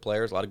lot of good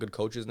players, a lot of good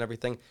coaches and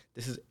everything.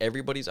 This is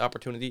everybody's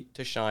opportunity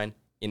to shine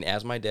in,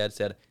 as my dad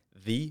said,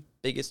 the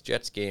biggest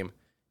Jets game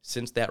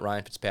since that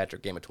Ryan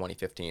Fitzpatrick game of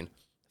 2015,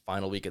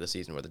 final week of the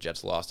season where the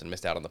Jets lost and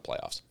missed out on the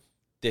playoffs.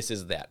 This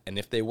is that. And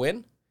if they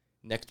win,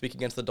 next week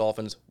against the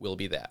Dolphins will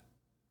be that.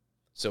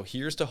 So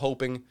here's to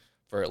hoping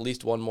for at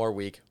least one more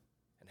week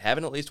and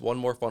having at least one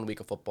more fun week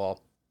of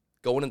football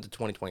going into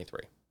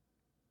 2023.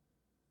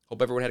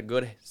 Hope everyone had a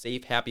good,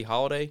 safe, happy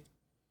holiday.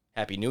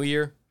 Happy New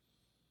Year.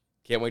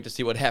 Can't wait to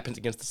see what happens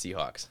against the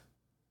Seahawks.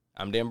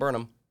 I'm Dan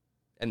Burnham,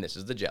 and this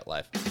is The Jet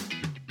Life.